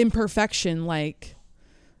imperfection. Like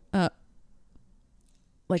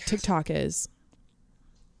TikTok is.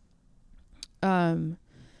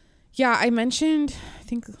 Yeah, I mentioned,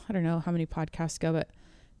 I don't know how many podcasts ago, but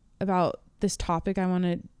about this topic I want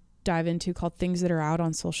to dive into called things that are out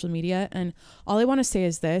on social media. And all I want to say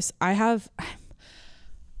is this, I don't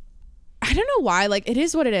know why, like it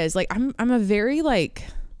is what it is. Like I'm a very like,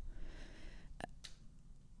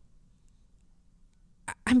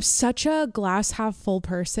 I'm such a glass half full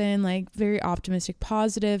person, like very optimistic,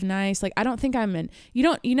 positive, nice. Like I don't think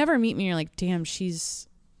you never meet me and you're like, damn, she's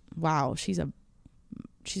a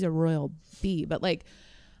royal bee. But like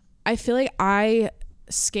I feel like I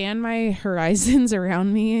scan my horizons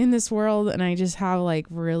around me in this world and I just have like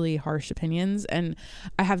really harsh opinions and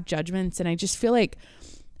I have judgments, and I just feel like,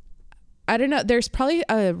 I don't know, there's probably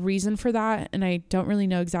a reason for that and I don't really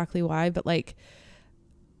know exactly why, but like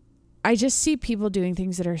I just see people doing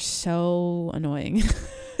things that are so annoying.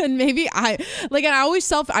 And maybe I always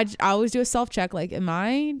do a self check, like am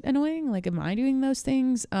I annoying? Like am I doing those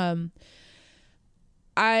things?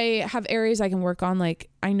 I have areas I can work on. Like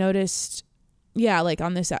I noticed, like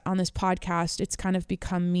on this podcast, it's kind of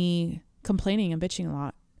become me complaining and bitching a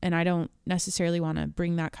lot. And I don't necessarily want to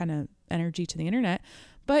bring that kind of energy to the internet,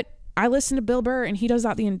 but I listen to Bill Burr and he does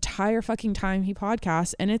that the entire fucking time he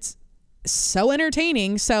podcasts, and it's so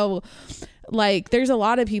entertaining. So like there's a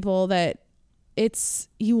lot of people that it's,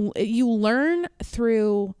 you learn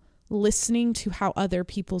through listening to how other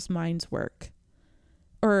people's minds work.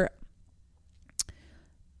 Or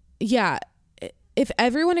yeah, if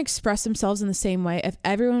everyone expressed themselves in the same way, if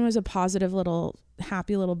everyone was a positive little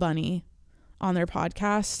happy little bunny on their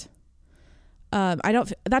podcast,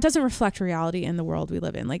 that doesn't reflect reality in the world we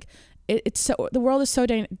live in. Like the world is so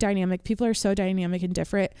dynamic. People are so dynamic and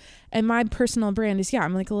different. And my personal brand is,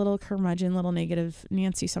 I'm like a little curmudgeon, little negative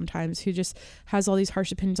Nancy sometimes, who just has all these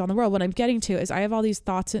harsh opinions on the world. What I'm getting to is I have all these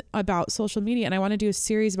thoughts about social media, and I want to do a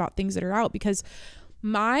series about things that are out, because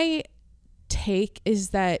my take is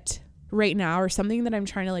that right now, or something that I'm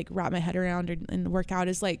trying to like wrap my head around and work out,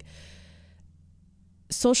 is like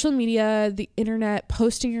social media, the internet,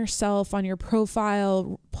 posting yourself on your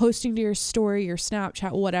profile, posting to your story, your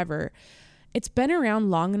Snapchat, whatever, it's been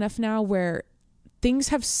around long enough now where things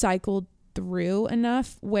have cycled through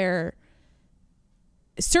enough where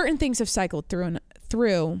certain things have cycled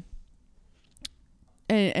through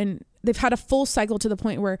and they've had a full cycle to the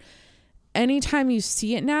point where anytime you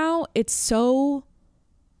see it now, it's so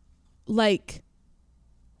like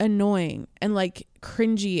annoying and like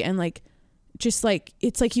cringy and like just like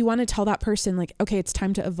it's like you want to tell that person like, okay, it's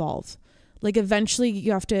time to evolve. Like eventually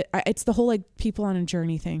you have to, it's the whole like people on a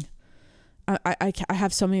journey thing. I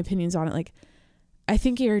have so many opinions on it. Like I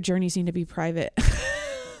think your journeys need to be private.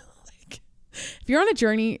 Like if you're on a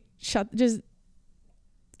journey, just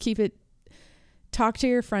keep it, talk to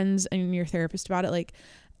your friends and your therapist about it. Like,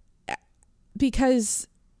 because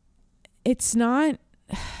it's not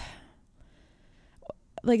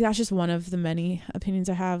like, that's just one of the many opinions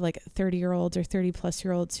I have, like 30-year-olds or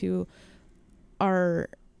 30-plus-year-olds who are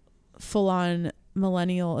full on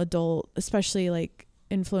millennial adult, especially like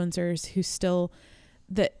influencers who still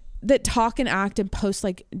that talk and act and post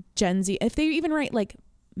like Gen Z. If they even write like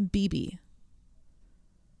BB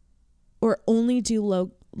or only do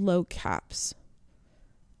low caps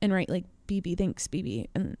and write like BB, thanks BB,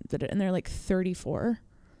 and they're like 34.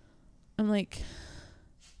 I'm like,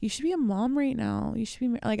 you should be a mom right now. You should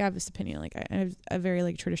be like, I have this opinion. Like I have a very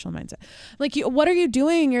like traditional mindset. Like, what are you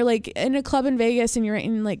doing? You're like in a club in Vegas and you're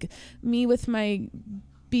writing like me with my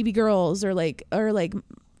BB girls or like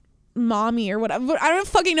mommy or whatever. I don't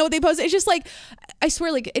fucking know what they post. It's just like, I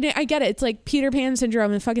swear, like, and I get it. It's like Peter Pan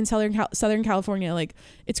syndrome in fucking Southern California. Like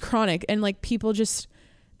it's chronic and like people just,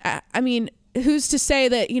 I mean, who's to say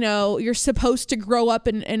that, you know, you're supposed to grow up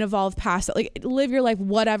and evolve past it, like live your life,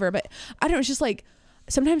 whatever. But I don't know. It's just like,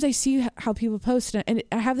 sometimes I see how people post and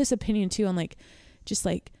I have this opinion too on like, just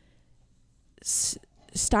like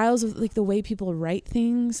styles of like the way people write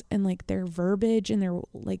things and like their verbiage and their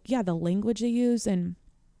like, yeah, the language they use. And,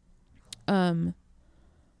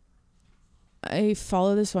 I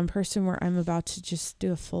follow this one person where I'm about to just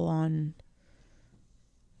do a full on,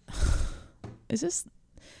 this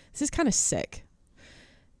is kind of sick.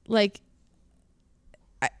 Like,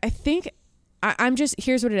 I think I'm just,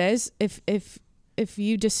 here's what it is. If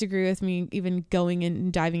you disagree with me even going in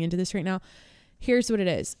and diving into this right now, here's what it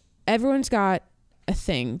is. Everyone's got a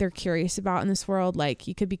thing they're curious about in this world. Like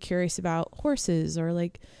you could be curious about horses or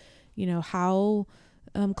like, you know, how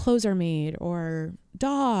clothes are made or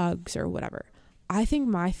dogs or whatever. I think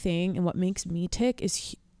my thing and what makes me tick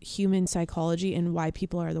is human psychology and why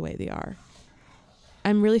people are the way they are.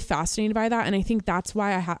 I'm really fascinated by that. And I think that's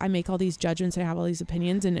why I make all these judgments. I have all these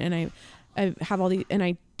opinions and I have all these, and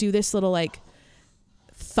I do this little like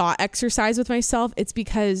thought exercise with myself. It's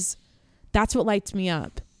because that's what lights me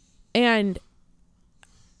up. And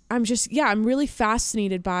I'm just, yeah, I'm really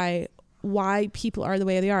fascinated by why people are the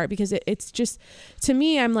way they are, because it's just, to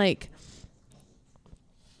me, I'm like,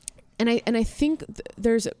 and I think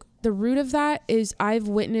there's the root of that is I've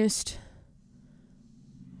witnessed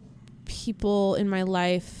people in my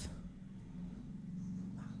life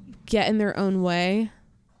get in their own way,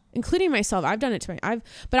 including myself. I've done it to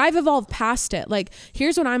but I've evolved past it. Like,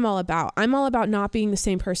 here's what I'm all about. I'm all about not being the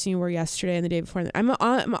same person you were yesterday and the day before. I'm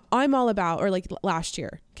all about, or like last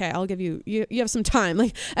year. Okay. I'll give you have some time.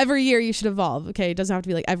 Like every year you should evolve. Okay. It doesn't have to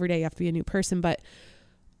be like every day you have to be a new person, but,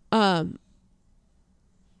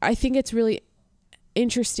 I think it's really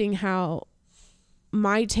interesting how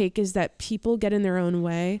my take is that people get in their own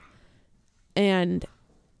way and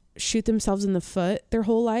shoot themselves in the foot their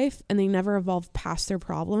whole life, and they never evolve past their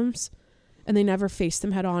problems, and they never face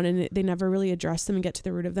them head on, and they never really address them and get to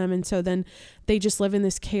the root of them. And so then they just live in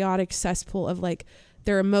this chaotic cesspool of like,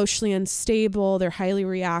 they're emotionally unstable, they're highly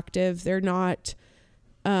reactive, they're not,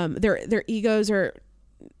 their egos are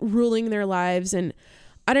ruling their lives. And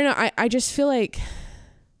I don't know, I just feel like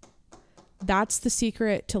that's the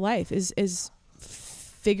secret to life is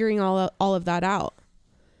figuring all of that out.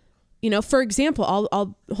 You know, for example,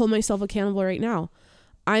 I'll hold myself accountable right now.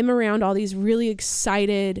 I'm around all these really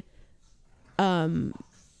excited, like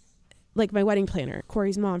my wedding planner,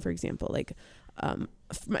 Corey's mom, for example, like,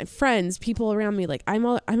 my friends, people around me. Like I'm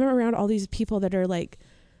around all these people that are like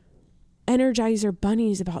Energizer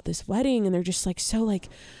bunnies about this wedding. And they're just like, so like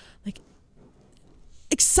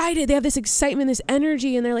excited. They have this excitement, this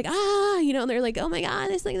energy, and they're like, you know, and they're like, oh my God,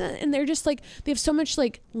 this like that. And they're just like, they have so much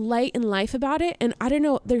like light and life about it. And I don't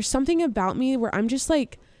know, there's something about me where I'm just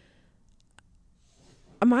like,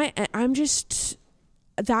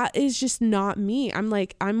 that is just not me. I'm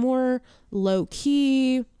like, I'm more low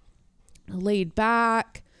key, laid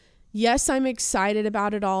back. Yes, I'm excited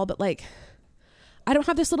about it all, but like, I don't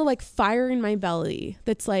have this little like fire in my belly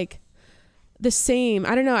that's like the same.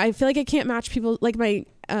 I don't know. I feel like I can't match people. Like my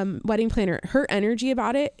wedding planner, her energy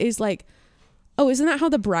about it is like, oh, isn't that how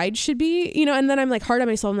the bride should be? You know, and then I'm like hard on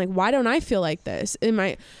myself. I'm like, why don't I feel like this?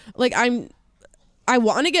 I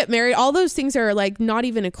want to get married. All those things are like not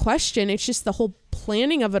even a question. It's just the whole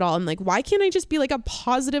planning of it all. I'm like, why can't I just be like a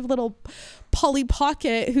positive little Polly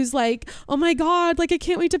Pocket who's like, oh my God, like I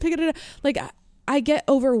can't wait to pick it up. Like I get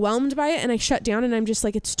overwhelmed by it and I shut down and I'm just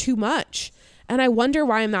like, it's too much. And I wonder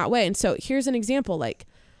why I'm that way. And so here's an example. Like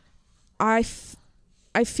I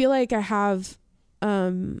feel like I have,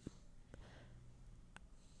 I'm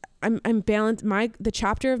balanced. The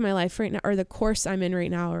chapter of my life right now, or the course I'm in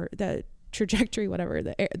right now, or the trajectory, whatever,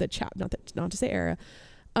 not to say era.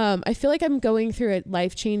 I feel like I'm going through a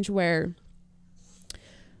life change where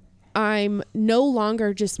I'm no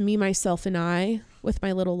longer just me, myself, and I with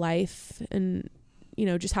my little life and, you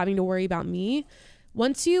know, just having to worry about me.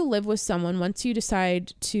 Once you live with someone, once you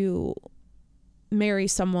decide to marry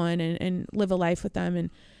someone and live a life with them and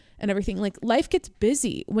everything, like life gets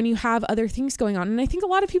busy when you have other things going on. And I think a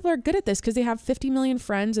lot of people are good at this because they have 50 million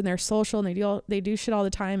friends and they're social and they do shit all the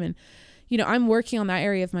time. And, you know, I'm working on that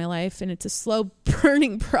area of my life and it's a slow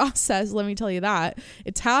burning process. Let me tell you that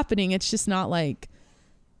it's happening. It's just not like,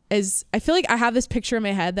 as I feel like I have this picture in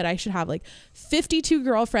my head that I should have like 52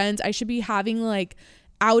 girlfriends. I should be having like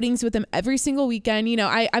outings with them every single weekend. You know,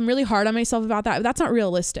 I'm really hard on myself about that. But that's not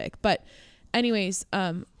realistic. But anyways,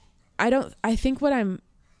 I think what I'm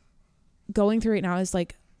going through right now is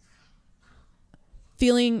like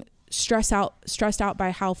feeling stressed out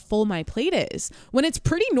by how full my plate is when it's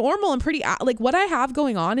pretty normal and pretty like what I have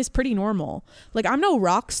going on is pretty normal. Like I'm no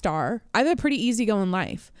rock star. I have a pretty easygoing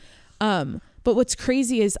life. But what's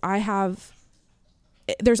crazy is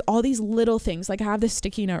there's all these little things. Like I have this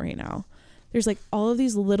sticky note right now. There's like all of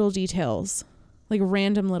these little details, like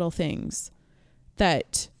random little things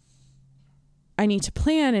that I need to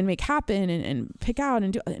plan and make happen and pick out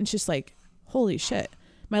and do. And it's just like, holy shit.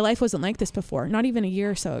 My life wasn't like this before, not even a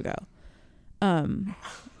year or so ago.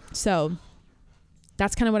 So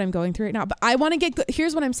that's kind of what I'm going through right now. But I want to get good.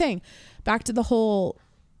 Here's what I'm saying. Back to the whole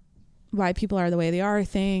why people are the way they are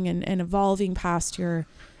thing and evolving past your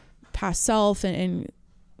past self and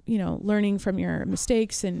you know, learning from your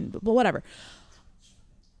mistakes and whatever.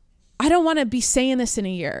 I don't want to be saying this in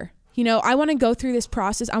a year. You know, I want to go through this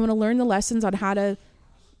process. I want to learn the lessons on how to,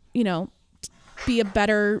 you know, be a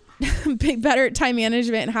better at time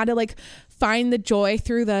management and how to like find the joy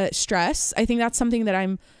through the stress. I think that's something that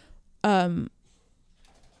I'm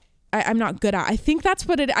not good at. I think that's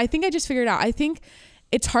what I think I just figured out. I think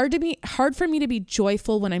it's hard for me to be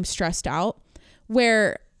joyful when I'm stressed out,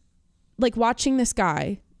 where like watching this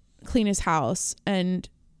guy clean his house and,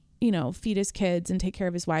 you know, feed his kids and take care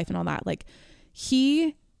of his wife and all that. Like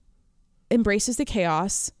he embraces the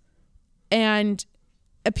chaos and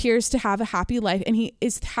appears to have a happy life and he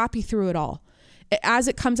is happy through it all. As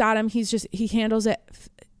it comes at him, he handles it.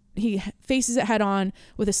 He faces it head on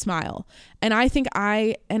with a smile. And I think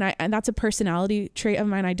and that's a personality trait of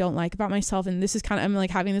mine I don't like about myself. And this is I'm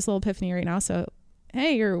like having this little epiphany right now. So,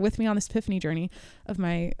 hey, you're with me on this epiphany journey of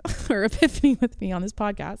or epiphany with me on this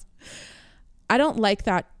podcast. I don't like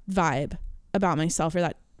that vibe about myself or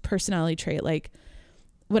that personality trait. Like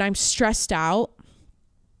when I'm stressed out,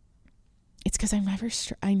 it's because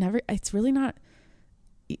it's really not,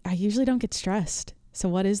 I usually don't get stressed. So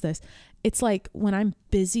what is this? It's like when I'm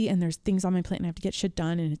busy and there's things on my plate and I have to get shit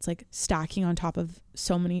done and it's like stacking on top of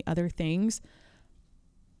so many other things.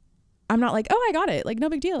 I'm not like, oh, I got it. Like, no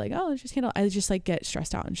big deal. Like, oh, let's just handle it. I just like get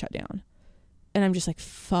stressed out and shut down. And I'm just like,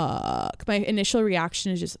 fuck. My initial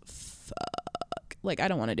reaction is just, fuck. Like, I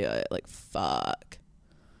don't want to do it. Like, fuck.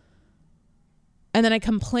 And then I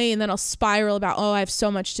complain, then I'll spiral about, oh, I have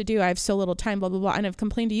so much to do. I have so little time, blah, blah, blah. And I've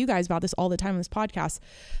complained to you guys about this all the time on this podcast.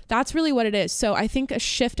 That's really what it is. So I think a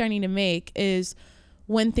shift I need to make is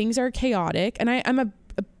when things are chaotic, and I'm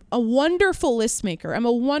a wonderful list maker. I'm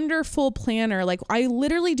a wonderful planner. Like I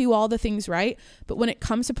literally do all the things right. But when it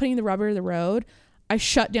comes to putting the rubber to the road, I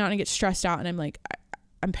shut down and get stressed out and I'm like,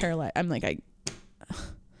 I'm paralyzed. I'm like,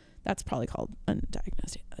 that's probably called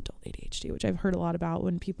undiagnosed adult ADHD, which I've heard a lot about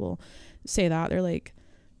when people say that. They're like,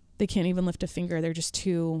 they can't even lift a finger. They're just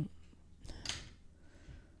too,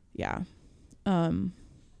 yeah. I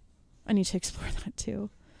need to explore that too.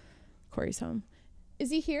 Corey's home.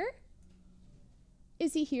 Is he here?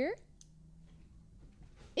 Is he here?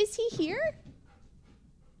 Is he here?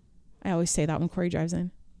 I always say that when Corey drives in.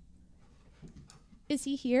 Is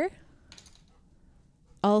he here?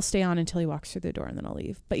 I'll stay on until he walks through the door and then I'll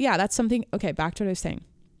leave. But yeah, that's something. Okay, back to what I was saying.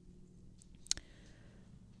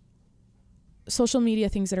 social media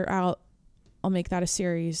things that are out, I'll make that a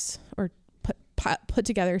series or put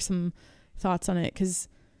together some thoughts on it, because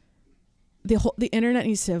the internet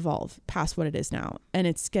needs to evolve past what it is now, and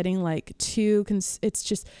it's getting like it's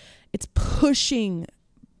just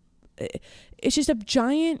a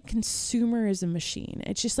giant consumerism machine.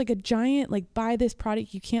 It's just like a giant, like, buy this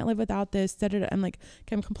product, you can't live without this. I'm like,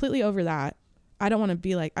 okay, I'm completely over that. I don't want to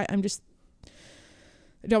be like, I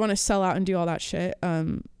don't want to sell out and do all that shit.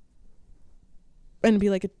 And be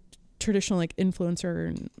like a traditional like influencer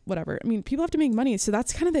and whatever. I mean, people have to make money. So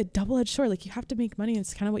that's kind of the double-edged sword. Like, you have to make money.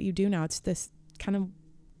 It's kind of what you do now. It's this kind of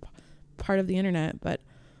part of the internet, but,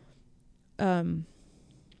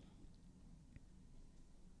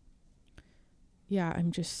 yeah,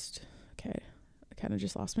 I'm just, okay. I kind of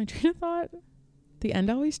just lost my train of thought. The end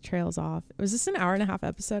always trails off. Was this an 1.5 hour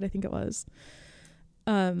episode? I think it was.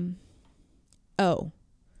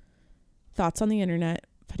 Thoughts on the internet,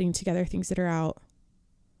 putting together things that are out.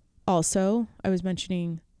 Also, I was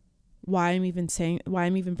mentioning why I'm even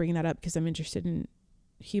bringing that up, because I'm interested in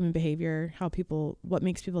human behavior, what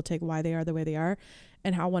makes people tick, why they are the way they are,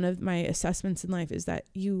 and how one of my assessments in life is that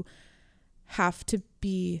you have to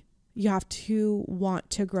want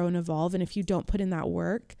to grow and evolve. And if you don't put in that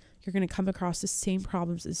work, you're going to come across the same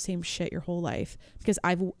problems, the same shit your whole life. Because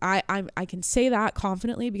I can say that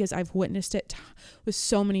confidently, because I've witnessed it with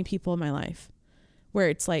so many people in my life, where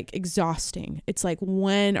it's like exhausting. It's like,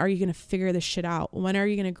 when are you going to figure this shit out? When are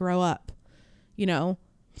you going to grow up? You know?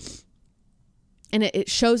 And it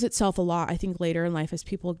shows itself a lot, I think, later in life as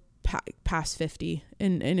people pass 50,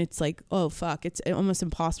 and it's like, oh fuck, it's almost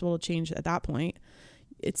impossible to change at that point.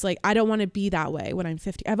 It's like, I don't want to be that way when I'm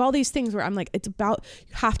 50. I have all these things where I'm like, it's about,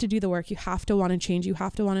 you have to do the work. You have to want to change. You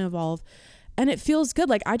have to want to evolve. And it feels good.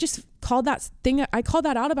 Like, I just called that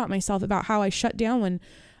out about myself, about how I shut down when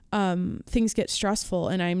things get stressful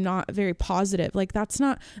and I'm not very positive. That's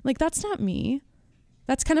not me.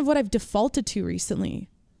 That's kind of what I've defaulted to recently.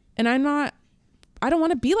 And I don't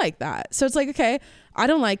want to be like that. So it's like, okay, I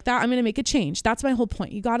don't like that. I'm going to make a change. That's my whole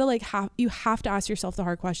point. You got to you have to ask yourself the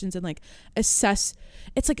hard questions and assess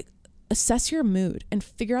your mood and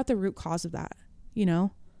figure out the root cause of that. You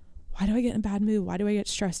know, why do I get in a bad mood? Why do I get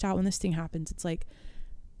stressed out when this thing happens? It's like,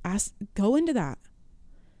 go into that.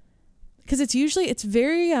 Because it's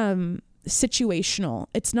very situational.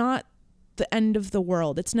 It's not the end of the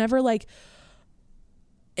world. It's never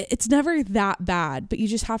that bad, but you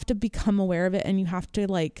just have to become aware of it, and you have to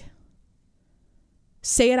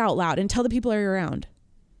say it out loud and tell the people you're around.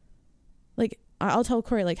 Like, I'll tell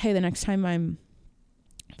Corey, hey, the next time I'm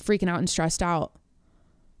freaking out and stressed out,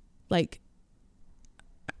 I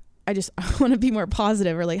want to be more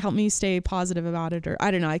positive, or help me stay positive about it, or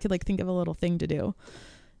I don't know. I could think of a little thing to do.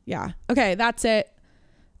 Yeah. Okay. That's it.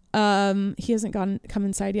 He hasn't come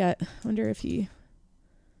inside yet. I wonder if he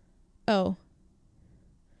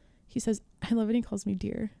says, I love it. He calls me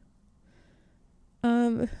dear.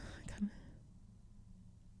 I'm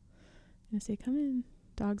gonna say, come in.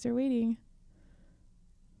 Dogs are waiting.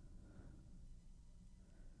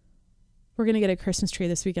 We're gonna get a Christmas tree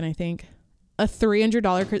this weekend, I think. A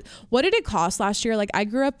 $300 what did it cost last year? I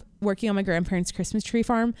grew up working on my grandparents' Christmas tree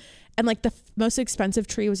farm, and the most expensive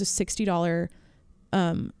tree was a $60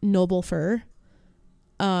 noble fir.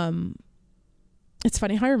 It's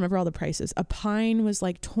funny how I remember all the prices. A pine was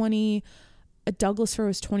 $20, a Douglas fir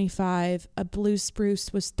was $25, a blue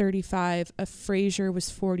spruce was $35, a Fraser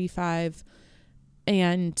was $45,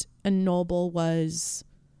 and a noble was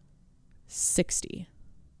 $60.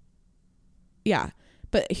 Yeah.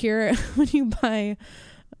 But here, when you buy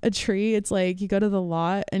a tree, it's you go to the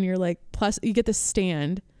lot and you're plus you get the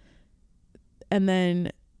stand, and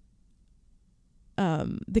then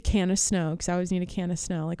the can of snow, because I always need a can of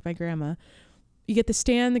snow, like my grandma. You get the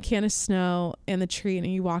stand, the can of snow, and the tree, and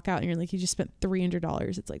you walk out and you're you just spent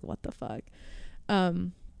 $300. It's what the fuck?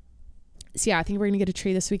 So yeah, I think we're gonna get a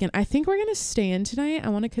tree this weekend. I think we're gonna stay in tonight. I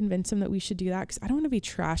want to convince him that we should do that, because I don't want to be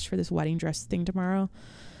trashed for this wedding dress thing tomorrow.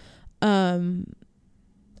 I'm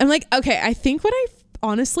okay, I think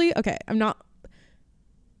I'm not,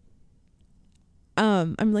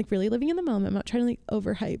 I'm really living in the moment. I'm not trying to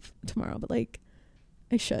overhype tomorrow, but I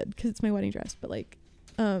should, because it's my wedding dress, but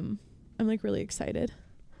I'm really excited.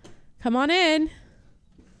 Come on in.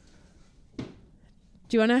 Do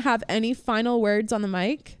you want to have any final words on the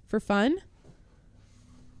mic for fun?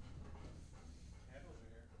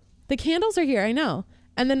 The candles are here, I know.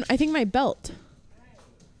 And then I think my belt's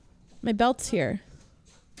here.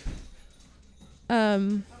 I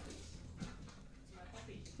don't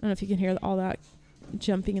know if you can hear all that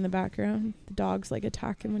jumping in the background. The dog's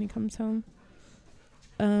attack him when he comes home.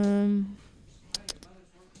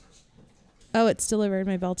 Oh, it's delivered.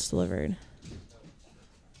 My belt's delivered.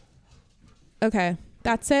 Okay,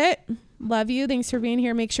 that's it. Love you. Thanks for being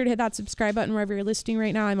here. Make sure to hit that subscribe button wherever you're listening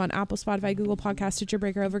right now. I'm on Apple, Spotify, Google Podcasts, Stitcher,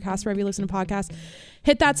 Breaker, Overcast, wherever you listen to podcasts.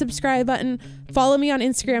 Hit that subscribe button. Follow me on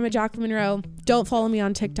Instagram at Jacqueline Monroe. Don't follow me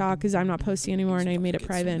on TikTok because I'm not posting anymore and I made it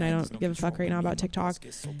private and I don't give a fuck right now about TikTok.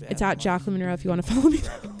 It's at Jacqueline Monroe if you want to follow me.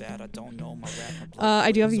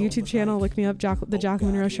 I do have a YouTube channel. Look me up, the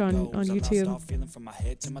Jacqueline Monroe Show on YouTube.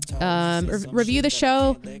 Review the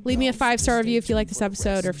show. Leave me a 5-star review if you like this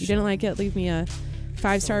episode, or if you didn't like it, leave me a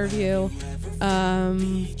 5-star review.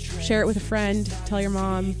 Share it with a friend. Tell your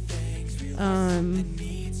mom.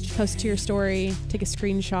 Post to your story. Take a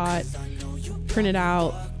screenshot. Print it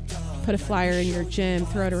out. Put a flyer in your gym.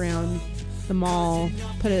 Throw it around the mall.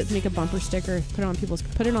 Make a bumper sticker. Put it on people's.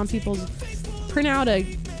 Print out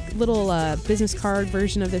a little business card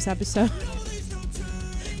version of this episode.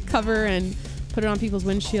 Cover and put it on people's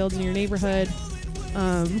windshields in your neighborhood.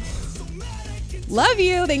 Love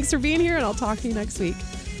you. Thanks for being here, and I'll talk to you next week.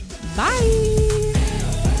 Bye.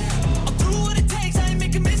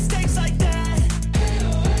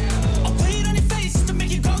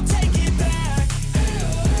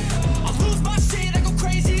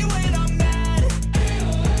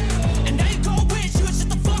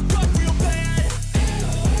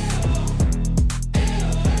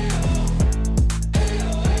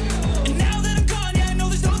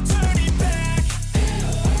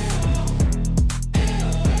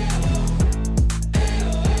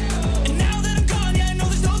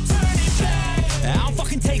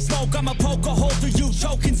 I'ma poke a hole through you,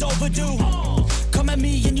 choking's overdue. Come at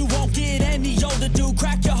me and you won't get any older, dude.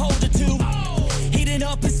 Crack your holder too. Heating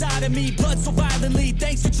up inside of me, blood so violently.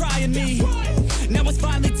 Thanks for trying me. Now it's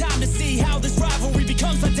finally time to see how this rivalry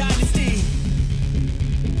becomes a dynasty.